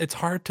 Yeah, it's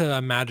hard to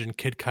imagine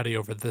Kid Cudi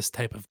over this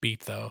type of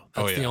beat, though.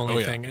 Oh That's the yeah, oh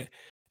only yeah. thing.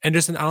 And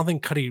just I don't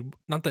think Cudi,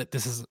 not that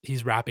this is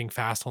he's rapping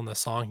fast on this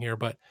song here,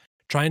 but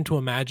trying to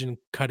imagine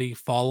Cudi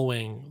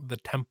following the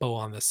tempo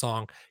on this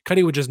song,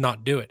 Cudi would just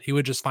not do it. He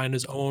would just find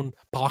his own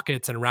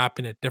pockets and rap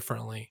in it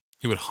differently.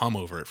 He would hum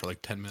over it for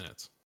like 10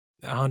 minutes.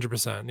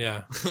 100%.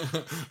 Yeah.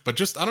 But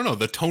just I don't know,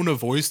 the tone of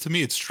voice to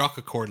me, it struck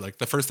a chord. Like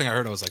the first thing I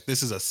heard, I was like,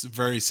 this is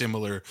very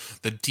similar,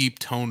 the deep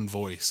tone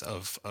voice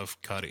of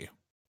Cudi.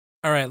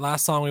 All right.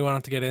 Last song we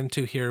wanted to get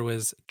into here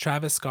was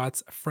Travis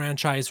Scott's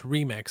Franchise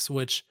Remix,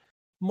 which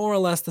more or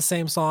less the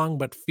same song,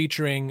 but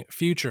featuring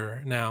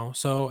Future now.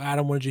 So,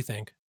 Adam, what did you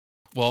think?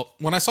 Well,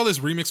 when I saw this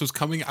remix was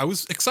coming, I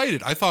was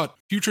excited. I thought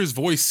Future's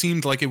voice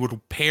seemed like it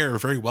would pair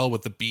very well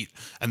with the beat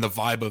and the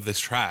vibe of this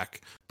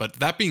track. But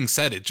that being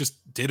said, it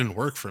just didn't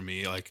work for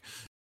me. Like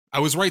I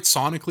was right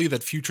sonically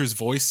that Future's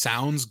voice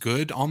sounds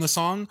good on the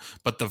song,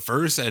 but the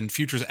verse and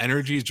Future's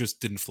energy just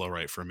didn't flow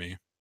right for me.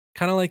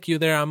 Kinda like you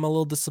there, I'm a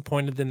little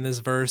disappointed in this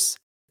verse.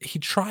 He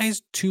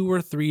tries 2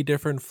 or 3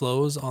 different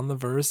flows on the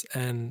verse,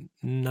 and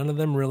none of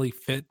them really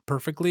fit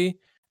perfectly,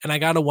 and I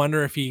gotta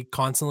wonder if he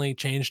constantly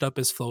changed up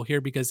his flow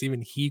here because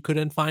even he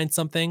couldn't find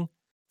something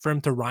for him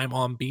to rhyme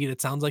on beat.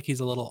 It sounds like he's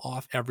a little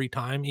off every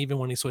time, even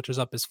when he switches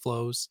up his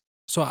flows.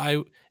 So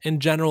I in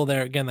general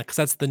there, again, because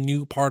that's the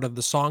new part of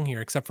the song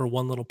here, except for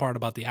one little part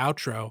about the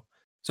outro.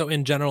 So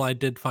in general, I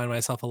did find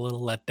myself a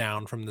little let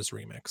down from this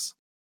remix.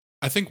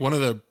 I think one of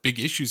the big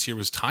issues here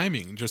was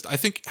timing. Just I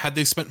think had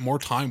they spent more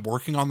time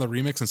working on the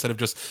remix instead of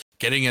just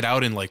getting it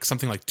out in like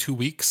something like 2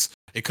 weeks,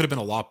 it could have been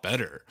a lot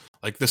better.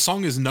 Like the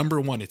song is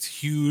number 1, it's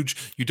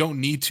huge. You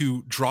don't need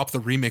to drop the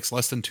remix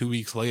less than 2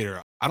 weeks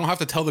later. I don't have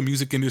to tell the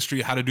music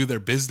industry how to do their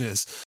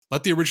business.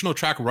 Let the original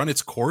track run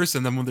its course,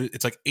 and then when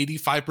it's like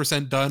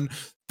 85% done,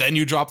 then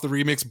you drop the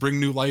remix, bring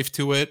new life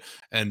to it.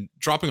 And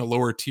dropping a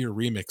lower tier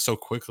remix so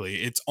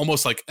quickly, it's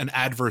almost like an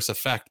adverse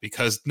effect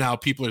because now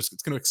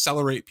it's going to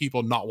accelerate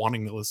people not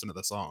wanting to listen to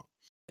the song.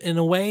 In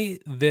a way,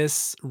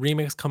 this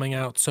remix coming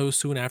out so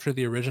soon after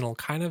the original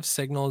kind of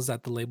signals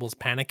that the label's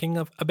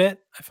panicking a bit,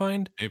 I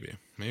find.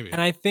 Maybe.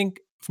 And I think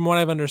from what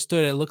I've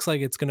understood, it looks like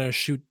it's going to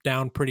shoot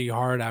down pretty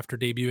hard after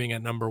debuting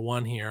at number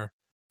 1 here.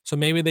 So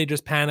maybe they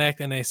just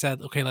panicked and they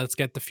said, okay, let's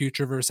get the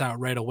Future verse out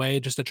right away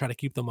just to try to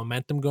keep the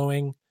momentum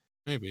going.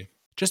 Maybe.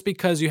 Just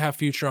because you have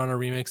Future on a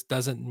remix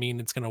doesn't mean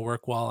it's going to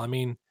work well. I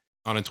mean,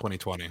 Not in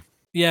 2020.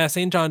 yeah,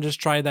 St. John just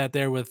tried that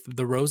there with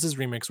the Roses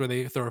remix where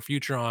they throw a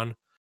Future on,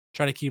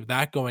 try to keep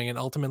that going, and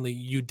ultimately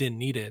you didn't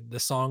need it. The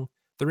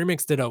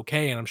remix did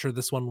okay, and I'm sure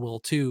this one will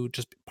too,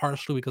 just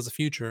partially because of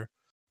Future,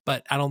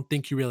 but I don't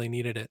think you really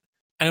needed it.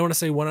 I want to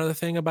say one other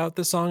thing about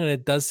this song, and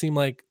it does seem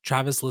like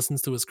Travis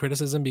listens to his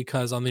criticism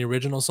because on the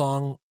original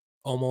song,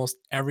 almost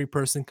every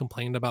person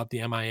complained about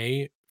the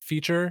MIA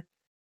feature,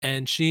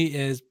 and she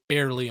is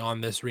barely on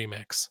this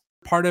remix.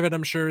 Part of it,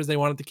 I'm sure, is they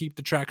wanted to keep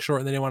the track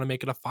short and they didn't want to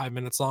make it a 5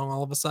 minute song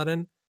all of a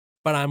sudden.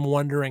 But I'm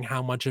wondering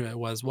how much of it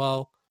was,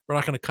 well, we're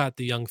not going to cut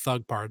the Young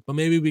Thug part, but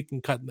maybe we can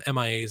cut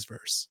MIA's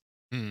verse.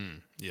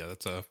 Yeah,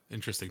 that's a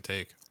interesting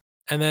take.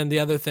 And then the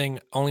other thing,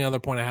 only other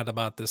point I had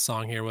about this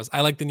song here was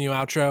I like the new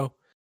outro.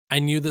 I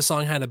knew the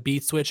song had a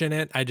beat switch in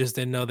it. I just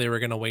didn't know they were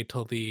going to wait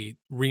till the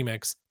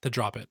remix to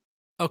drop it.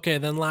 Okay,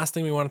 then last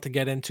thing we wanted to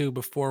get into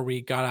before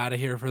we got out of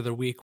here for the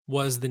week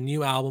was the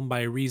new album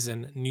by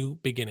Reason, New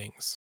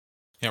Beginnings.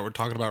 Yeah, we're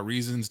talking about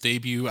Reason's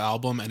debut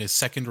album and his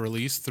second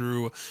release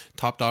through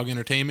Top Dog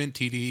Entertainment,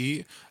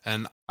 TDE.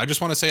 And I just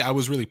want to say I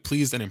was really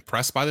pleased and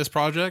impressed by this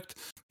project.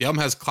 The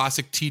album has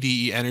classic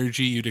TDE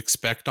energy you'd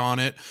expect on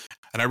it.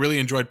 And I really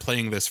enjoyed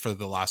playing this for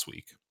the last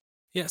week.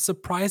 Yeah,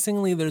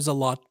 surprisingly, there's a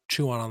lot to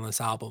chew on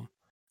this album.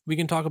 We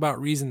can talk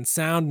about Reason's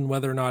sound and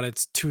whether or not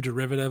it's too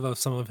derivative of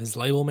some of his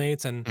label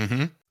mates, and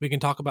Hmm. we can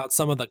talk about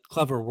some of the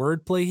clever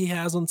wordplay he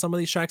has on some of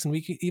these tracks, and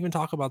we can even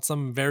talk about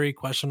some very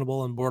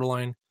questionable and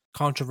borderline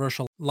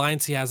controversial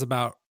lines he has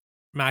about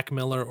Mac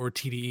Miller or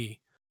TDE.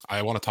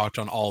 I want to touch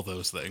on all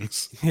those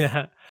things.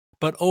 Yeah.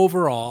 But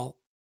overall,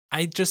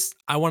 I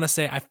want to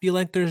say I feel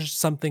like there's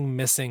something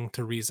missing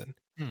to Reason.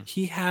 Hmm.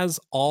 He has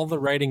all the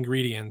right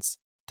ingredients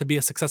to be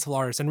a successful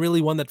artist and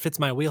really one that fits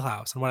my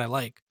wheelhouse and what I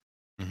like.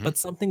 Hmm. But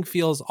something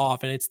feels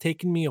off and it's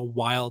taken me a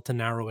while to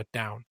narrow it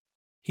down.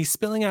 he's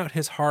spilling out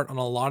his heart on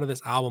a lot of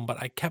this album,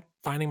 but I kept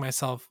finding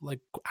myself like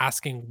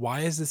asking,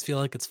 why does this feel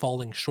like it's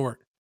falling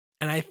short?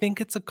 And I think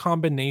it's a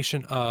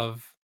combination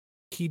of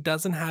he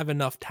doesn't have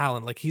enough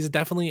talent. Like he's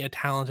definitely a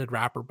talented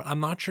rapper, but I'm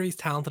not sure he's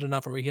talented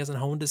enough or he hasn't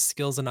honed his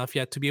skills enough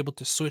yet to be able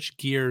to switch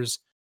gears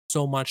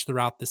so much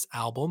throughout this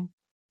album.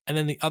 And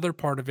then the other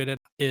part of it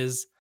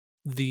is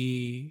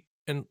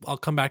and I'll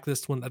come back to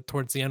this one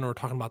towards the end when we're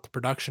talking about the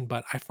production,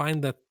 but I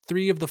find that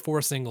 3 of the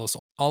 4 singles,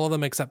 all of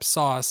them except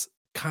Sauce,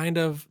 kind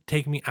of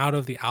take me out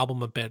of the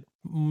album a bit.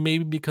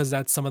 Maybe because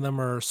that some of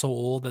them are so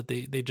old that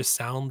they just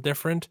sound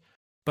different.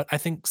 But I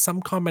think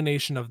some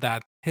combination of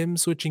that, him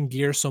switching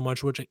gears so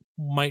much, which it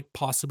might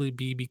possibly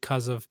be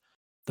because of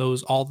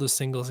those all the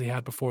singles he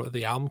had before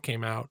the album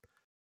came out,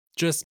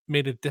 just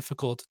made it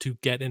difficult to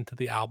get into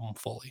the album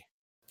fully.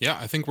 Yeah,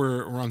 I think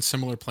we're on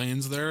similar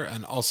planes there,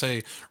 and I'll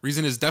say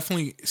Reason is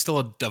definitely still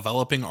a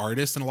developing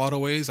artist in a lot of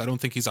ways. I don't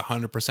think he's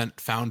 100%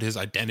 found his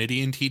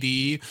identity in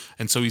TDE,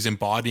 and so he's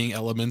embodying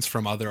elements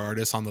from other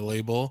artists on the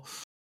label.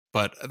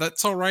 But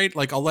that's all right.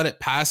 Like I'll let it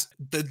pass.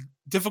 The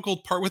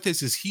difficult part with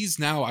this is he's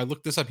now, I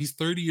looked this up, he's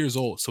 30 years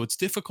old, so it's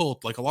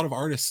difficult. Like a lot of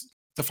artists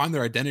to find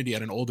their identity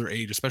at an older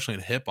age, especially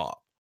in hip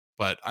hop.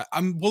 But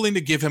I'm willing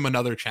to give him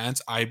another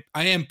chance. I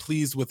am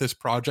pleased with this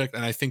project,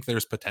 and I think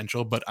there's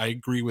potential. But I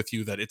agree with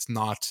you that it's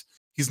not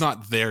he's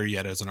not there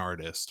yet as an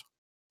artist.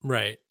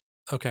 Right.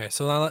 Okay,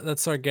 so now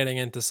let's start getting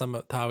into some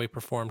of how he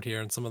performed here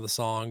and some of the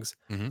songs.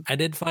 Hmm. I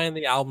did find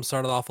the album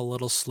started off a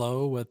little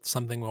slow with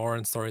Something More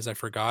and Stories I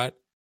Forgot.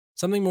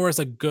 Something More is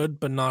a good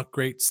but not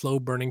great slow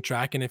burning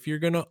track, and if you're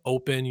gonna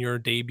open your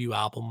debut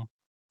album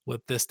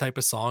with this type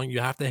of song,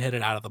 you have to hit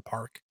it out of the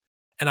park.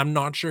 And I'm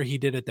not sure he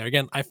did it there.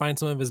 Again, I find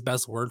some of his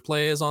best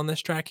wordplay is on this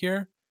track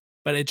here,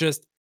 but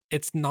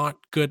it's not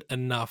good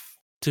enough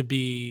to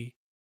be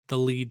the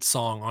lead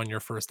song on your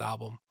first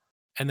album.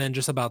 And then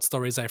just about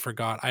Stories I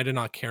Forgot, I did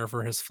not care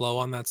for his flow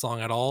on that song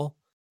at all.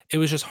 It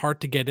was just hard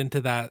to get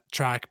into that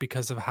track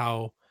because of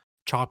how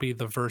choppy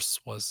the verse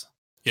was.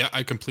 Yeah,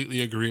 I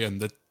completely agree. And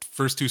the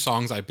first two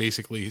songs I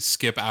basically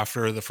skip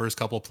after the first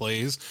couple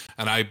plays,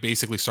 and I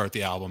basically start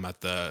the album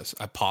at the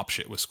at pop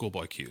shit with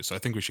Schoolboy Q. So I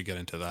think we should get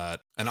into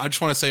that. And I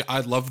just want to say I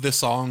love this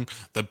song.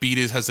 The beat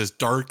has this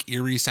dark,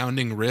 eerie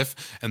sounding riff,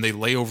 and they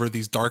lay over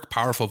these dark,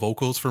 powerful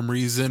vocals from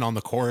Reason on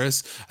the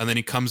chorus, and then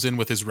he comes in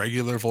with his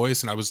regular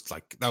voice, and I was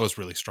like, that was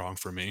really strong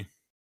for me.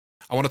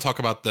 I want to talk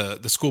about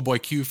the Schoolboy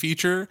Q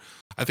feature.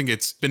 I think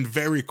it's been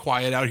very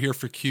quiet out here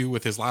for Q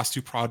with his last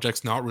two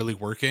projects not really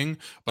working,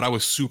 but I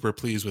was super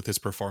pleased with his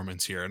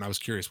performance here, and I was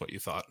curious what you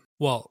thought.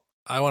 Well,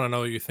 I want to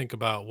know what you think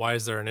about why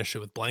is there an issue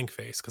with Blank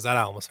Face because that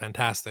album was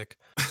fantastic.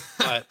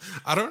 But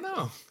I don't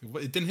know.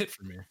 It didn't hit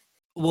for me.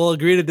 we'll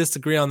agree to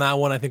disagree on that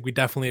one. I think we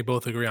definitely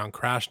both agree on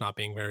Crash not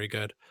being very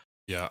good.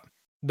 Yeah.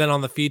 Then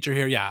on the feature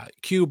here, yeah,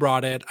 Q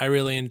brought it. I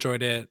really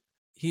enjoyed it.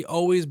 He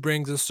always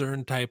brings a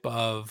certain type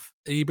of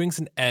he brings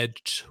an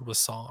edge to a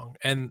song.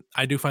 And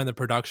I do find the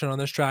production on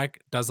this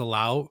track does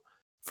allow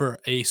for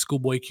a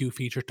Schoolboy Q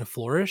feature to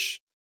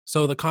flourish.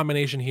 So the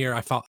combination here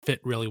I felt fit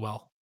really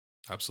well.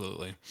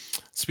 Absolutely.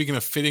 Speaking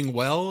of fitting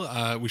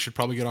well, we should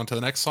probably get on to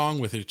the next song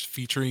with it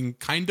featuring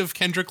kind of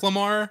Kendrick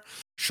Lamar,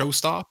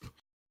 Showstop.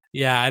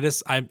 Yeah,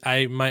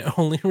 I my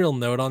only real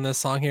note on this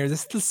song here,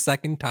 this is the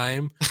second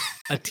time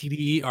a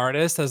TDE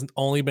artist has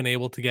only been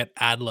able to get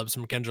ad libs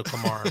from Kendrick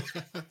Lamar.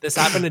 This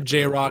happened to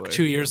J Oh Rock boy.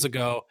 2 years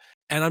ago,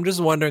 and I'm just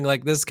wondering,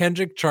 like, does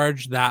Kendrick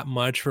charge that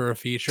much for a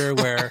feature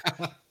where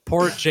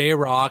poor J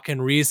Rock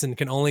and Reason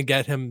can only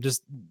get him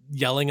just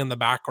yelling in the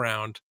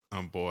background?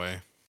 Oh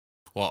boy.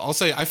 Well, I'll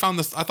say I found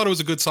this. I thought it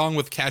was a good song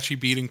with catchy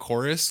beat and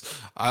chorus.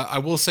 I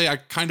will say I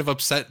kind of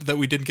upset that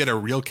we didn't get a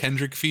real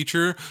Kendrick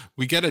feature.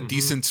 We get a Mhm.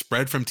 decent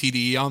spread from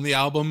TDE on the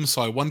album,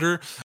 so I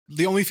wonder.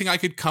 The only thing I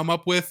could come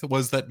up with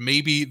was that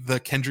maybe the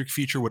Kendrick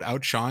feature would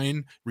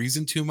outshine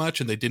Reason too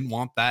much, and they didn't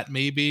want that.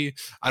 Maybe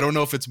I don't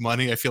know if it's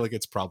money. I feel like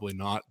it's probably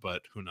not,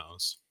 but who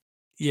knows?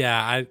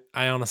 Yeah,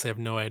 I honestly have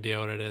no idea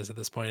what it is at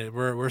this point.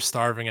 We're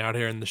starving out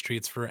here in the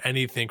streets for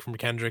anything from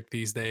Kendrick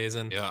these days,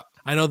 and Yeah.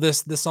 I know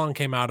this song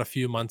came out a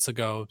few months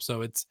ago,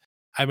 so it's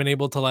I've been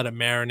able to let it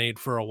marinate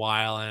for a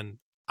while, and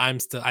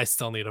I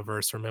still need a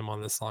verse from him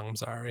on this song. I'm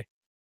sorry.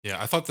 Yeah,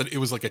 I thought that it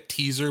was like a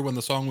teaser when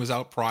the song was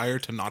out prior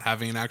to not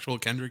having an actual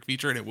Kendrick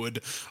feature, and it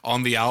would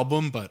on the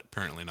album, but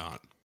apparently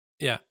not.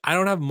 Yeah, I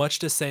don't have much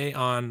to say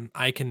on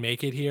I Can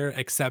Make It here,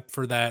 except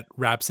for that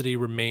Rhapsody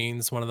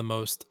remains one of the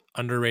most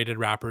underrated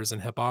rappers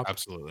in hip hop.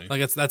 Absolutely.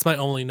 Like that's my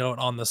only note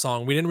on the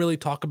song. We didn't really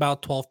talk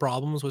about 12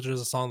 Problems, which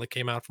is a song that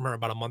came out from her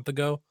about a month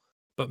ago.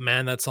 But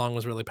man, that song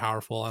was really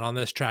powerful. And on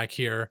this track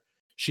here,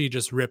 she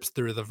just rips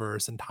through the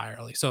verse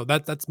entirely. So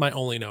that's my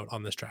only note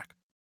on this track.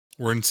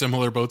 We're in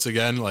similar boats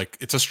again. Like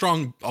it's a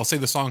strong, I'll say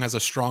the song has a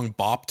strong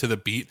bop to the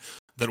beat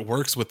that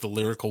works with the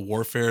lyrical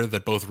warfare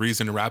that both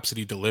Reason and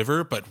Rhapsody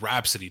deliver, but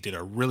Rhapsody did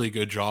a really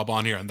good job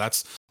on here. And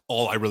that's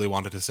all I really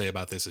wanted to say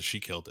about this is she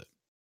killed it.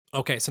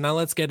 Okay, so now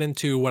let's get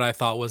into what I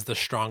thought was the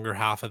stronger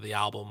half of the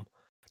album.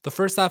 The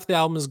first half of the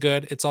album is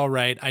good. It's all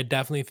right. I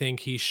definitely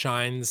think he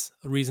shines,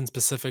 Reason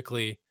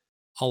specifically,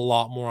 a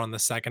lot more on the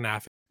second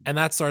half. And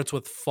that starts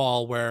with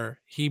Fall, where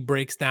he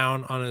breaks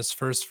down on his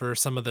first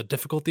verse some of the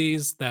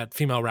difficulties that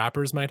female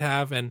rappers might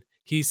have. And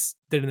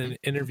did Mhm. an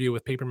interview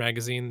with Paper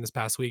Magazine this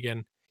past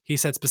weekend. He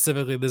said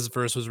specifically this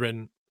verse was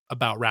written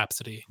about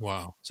Rhapsody.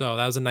 Wow. So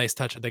that was a nice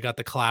touch that they got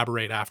to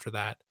collaborate after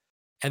that.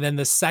 And then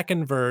the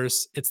second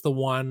verse, it's the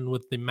one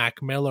with the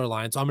Mac Miller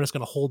line. So I'm just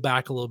going to hold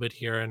back a little bit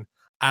here. And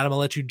Adam, I'll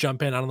let you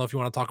jump in. I don't know if you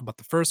want to talk about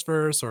the first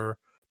verse or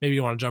maybe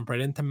you want to jump right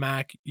into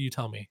Mac. You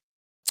tell me.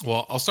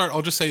 Well, I'll start.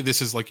 I'll just say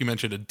this is, like you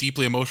mentioned, a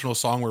deeply emotional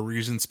song where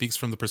Reason speaks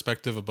from the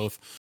perspective of both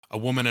a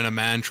woman and a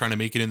man trying to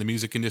make it in the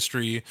music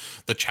industry,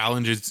 the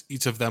challenges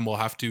each of them will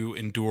have to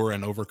endure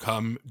and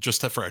overcome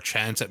for a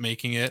chance at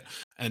making it.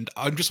 And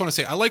I just want to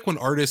say, I like when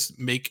artists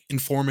make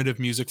informative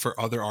music for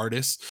other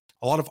artists.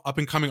 A lot of up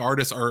and coming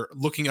artists are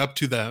looking up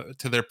to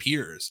their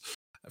peers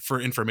for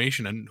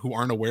information and who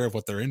aren't aware of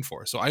what they're in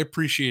for. So I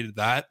appreciated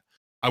that.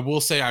 I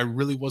will say I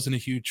really wasn't a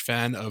huge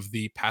fan of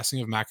the passing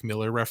of Mac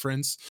Miller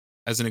reference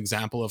as an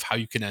example of how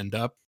you can end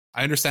up.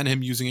 I understand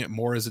him using it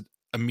more as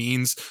a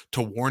means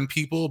to warn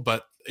people,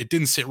 but it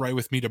didn't sit right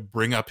with me to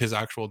bring up his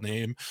actual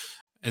name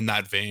in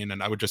that vein.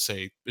 And I would just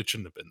say it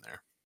shouldn't have been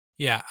there.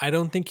 Yeah, I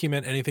don't think he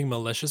meant anything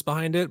malicious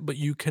behind it, but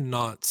you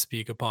cannot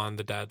speak upon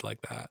the dead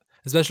like that,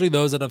 especially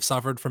those that have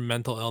suffered from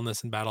mental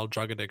illness and battled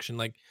drug addiction.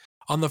 Like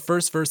on the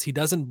first verse, he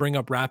doesn't bring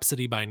up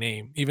Rhapsody by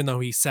name, even though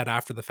he said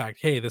after the fact,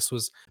 "Hey, this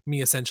was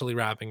me essentially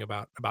rapping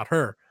about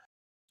her."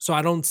 So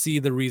I don't see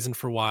the reason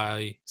for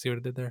why. See what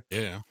I did there?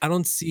 Yeah. I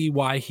don't see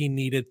why he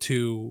needed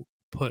to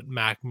put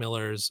Mac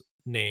Miller's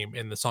name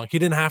in the song. He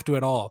didn't have to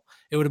at all.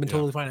 It would have been Yeah.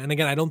 totally fine. And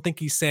again, I don't think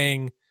he's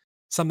saying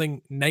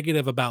something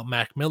negative about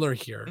Mac Miller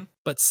Mhm. here,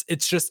 but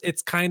it's just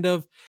it's kind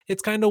of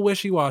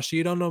wishy-washy.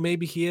 You don't know,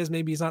 maybe he is,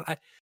 maybe he's not.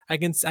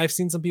 I've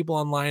seen some people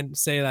online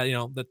say that,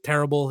 the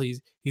terrible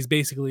he's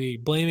basically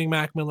blaming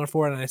Mac Miller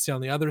for it, and I see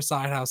on the other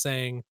side how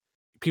saying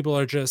people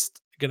are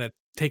just gonna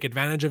take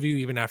advantage of you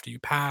even after you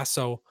pass.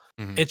 So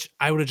Mhm.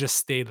 I would have just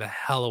stayed the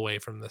hell away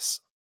from this.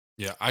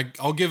 Yeah,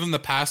 I'll give him the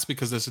pass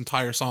because this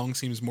entire song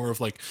seems more of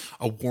like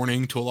a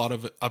warning to a lot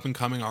of up and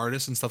coming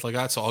artists and stuff like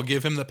that. So I'll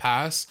give him the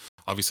pass.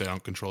 Obviously, I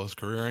don't control his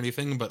career or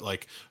anything, but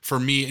like for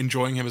me,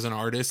 enjoying him as an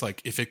artist,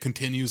 like if it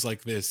continues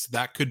like this,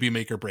 that could be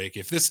make or break.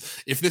 If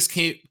this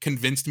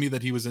convinced me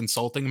that he was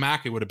insulting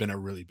Mac, it would have been a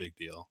really big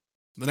deal.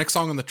 The next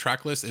song on the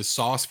track list is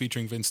Sauce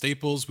featuring Vince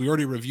Staples. We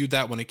already reviewed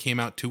that when it came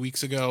out 2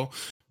 weeks ago,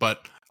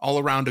 but all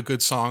around a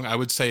good song. I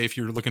would say if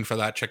you're looking for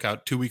that, check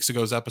out 2 weeks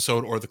ago's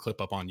episode or the clip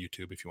up on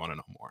YouTube if you want to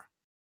know more.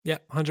 Yeah,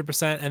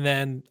 100%. And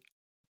then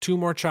two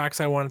more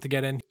tracks I wanted to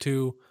get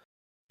into.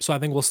 So I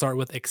think we'll start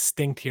with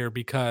Extinct here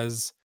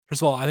because,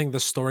 first of all, I think the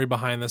story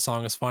behind the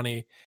song is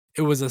funny.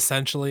 It was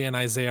essentially an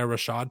Isaiah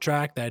Rashad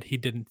track that he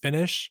didn't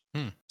finish.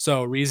 Hmm.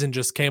 So Reason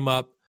just came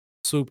up,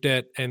 swooped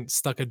it, and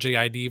stuck a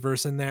JID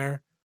verse in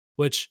there,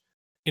 which,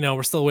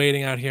 we're still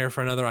waiting out here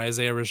for another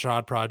Isaiah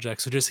Rashad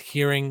project. So just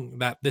hearing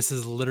that this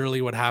is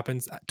literally what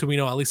happens to we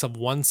know at least of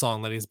one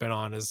song that he's been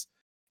on is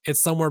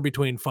it's somewhere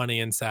between funny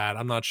and sad.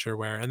 I'm not sure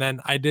where. And then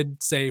I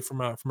did say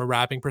from a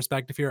rapping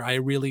perspective here, I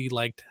really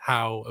liked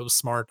how it was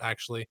smart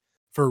actually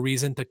for a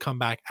Reason to come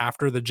back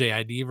after the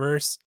JID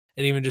verse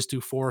and even just do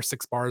 4 or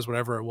 6 bars,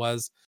 whatever it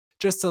was,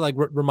 just to like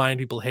remind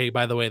people, hey,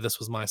 by the way, this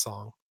was my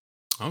song.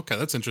 Okay,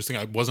 that's interesting.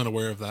 I wasn't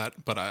aware of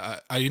that, but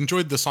I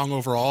enjoyed the song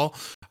overall.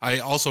 I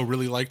also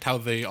really liked how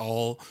they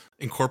all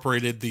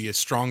incorporated the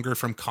 "Stronger"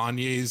 from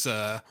Kanye's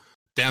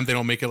 "Damn, They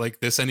Don't Make It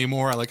Like This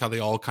Anymore." I like how they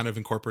all kind of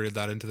incorporated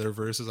that into their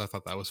verses. I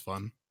thought that was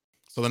fun.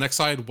 So the next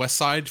side, West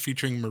Side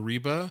featuring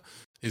Mariba,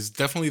 is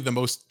definitely the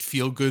most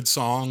feel-good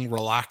song,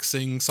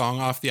 relaxing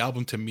song off the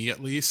album to me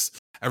at least.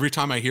 Every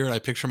time I hear it, I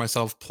picture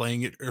myself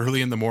playing it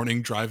early in the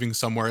morning, driving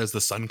somewhere as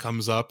the sun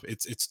comes up.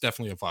 It's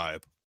definitely a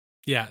vibe.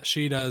 Yeah,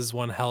 she does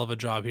one hell of a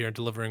job here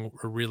delivering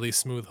a really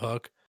smooth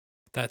hook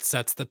that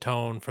sets the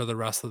tone for the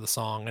rest of the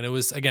song. And it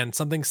was again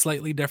something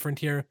slightly different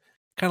here,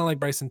 kind of like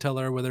Bryson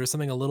Tiller, where there's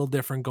something a little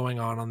different going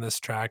on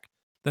this track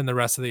than the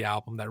rest of the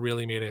album that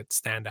really made it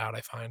stand out, I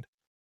find.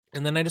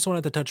 And then I just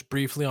wanted to touch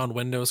briefly on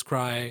Windows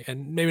Cry,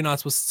 and maybe not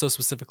so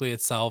specifically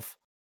itself,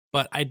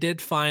 but I did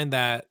find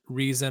that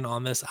Reason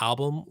on this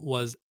album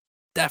was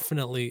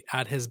definitely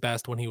at his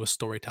best when he was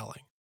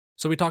storytelling.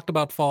 So we talked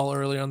about Fall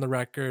earlier on the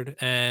record,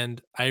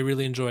 and I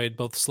really enjoyed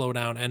both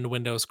Slowdown and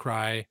Windows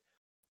Cry.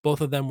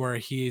 Both of them where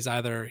he's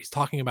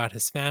talking about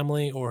his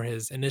family or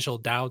his initial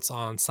doubts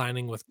on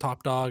signing with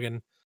Top Dog.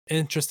 And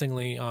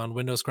interestingly, on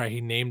Windows Cry,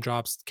 he name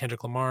drops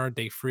Kendrick Lamar,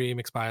 Dave Free,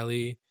 Mix by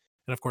Ali,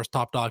 and of course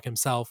Top Dog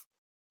himself.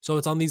 So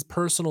it's on these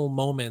personal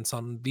moments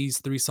on these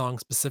three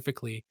songs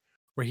specifically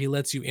where he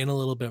lets you in a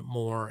little bit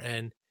more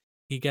and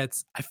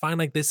I find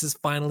like this is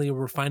finally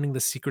we're finding the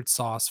secret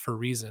sauce for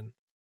Reason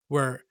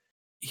where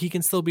he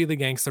can still be the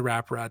gangster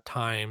rapper at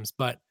times,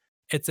 but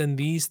it's in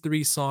these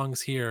 3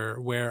 songs here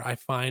where I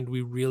find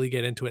we really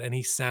get into it and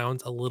he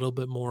sounds a little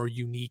bit more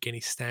unique and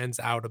he stands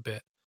out a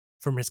bit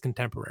from his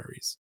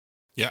contemporaries.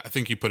 Yeah, I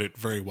think you put it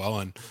very well.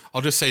 And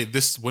I'll just say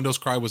this Windows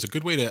Cry was a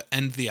good way to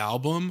end the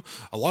album.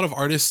 A lot of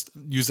artists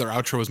use their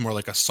outro as more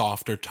like a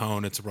softer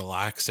tone. It's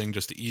relaxing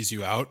just to ease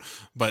you out.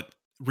 But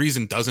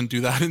Reason doesn't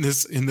do that in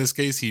this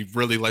case. He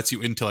really lets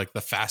you into like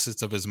the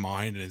facets of his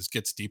mind and it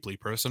gets deeply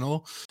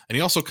personal. And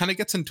he also kind of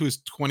gets into his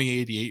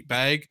 2088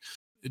 bag.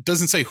 It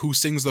doesn't say who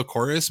sings the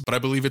chorus, but I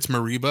believe it's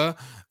Mariba.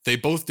 They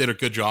both did a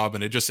good job,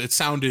 and it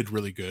sounded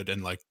really good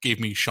and like gave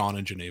me Sean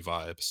and Janae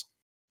vibes.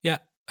 Yeah,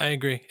 I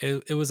agree.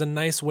 It was a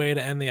nice way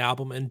to end the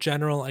album. In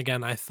general,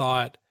 again, I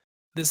thought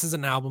this is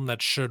an album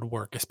that should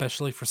work,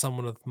 especially for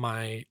someone with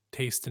my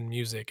taste in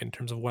music in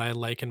terms of what I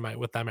like and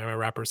what that my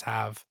rappers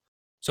have.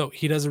 So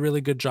he does a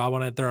really good job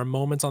on it. There are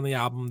moments on the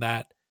album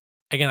that,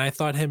 again, I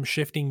thought him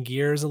shifting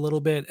gears a little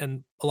bit,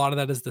 and a lot of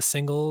that is the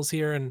singles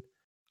here. And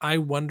I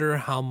wonder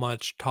how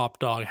much Top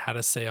Dog had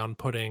to say on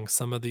putting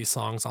some of these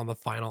songs on the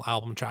final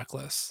album track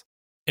list.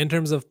 In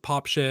terms of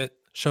Pop Shit,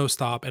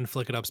 Showstop, and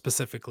Flick It Up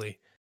specifically,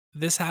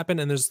 this happened,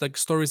 and there's like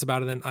stories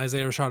about it, and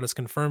Isaiah Rashad has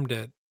confirmed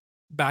it.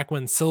 Back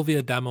when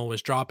Sylvia demo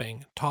was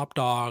dropping, Top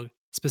Dog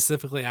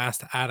specifically asked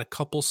to add a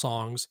couple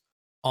songs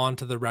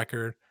onto the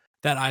record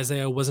that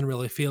Isaiah wasn't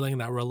really feeling,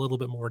 that were a little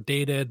bit more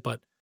dated,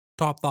 but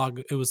Top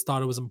Dog it was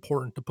thought it was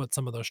important to put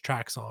some of those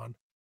tracks on.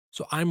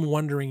 So I'm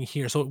wondering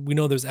here. So we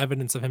know there's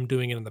evidence of him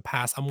doing it in the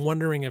past. I'm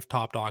wondering if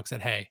Top Dog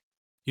said, "Hey,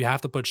 you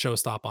have to put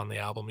Showstop on the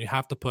album. You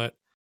have to put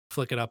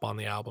Flick It Up on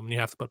the album. You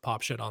have to put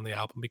Pop Shit on the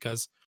album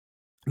because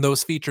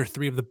those feature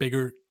three of the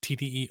bigger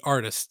TDE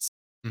artists,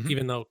 Mhm.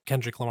 even though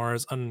Kendrick Lamar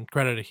is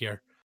uncredited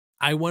here.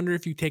 I wonder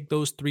if you take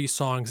those three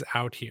songs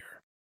out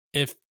here,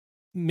 if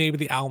maybe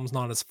the album's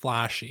not as Oh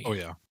flashy,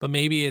 yeah. but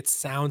maybe it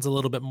sounds a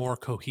little bit more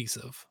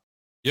cohesive.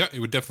 Yeah, it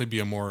would definitely be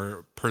a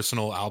more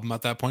personal album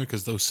at that point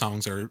because those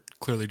songs are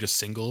clearly just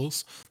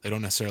singles. They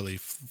don't necessarily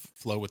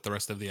flow with the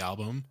rest of the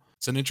album.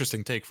 It's an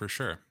interesting take for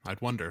sure.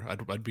 I'd wonder.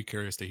 I'd be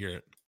curious to hear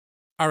it.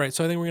 All right,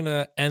 so I think we're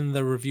gonna end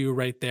the review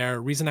right there.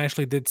 Reason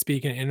actually did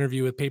speak in an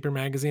interview with Paper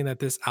Magazine that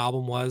this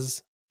album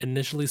was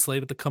initially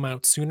slated to come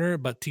out sooner,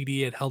 but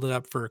TD had held it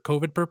up for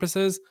COVID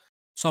purposes.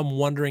 So I'm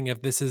wondering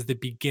if this is the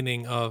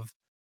beginning of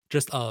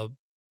just a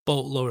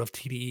boatload of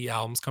TDE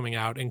albums coming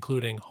out,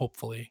 including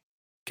hopefully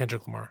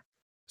Kendrick Lamar.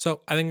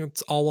 So I think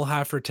that's all we'll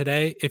have for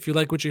today. If you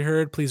like what you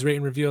heard, please rate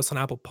and review us on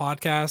Apple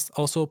Podcasts.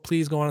 Also,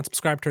 please go on and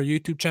subscribe to our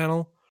YouTube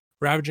channel.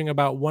 We're averaging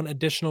about one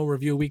additional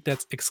review a week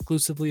that's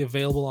exclusively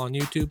available on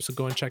YouTube, so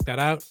go and check that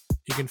out.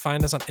 You can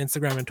find us on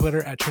Instagram and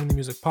Twitter at Trinity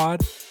Music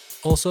Pod.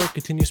 Also,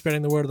 continue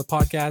spreading the word of the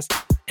podcast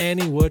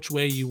any which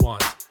way you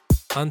want.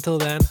 Until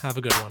then, have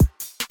a good one.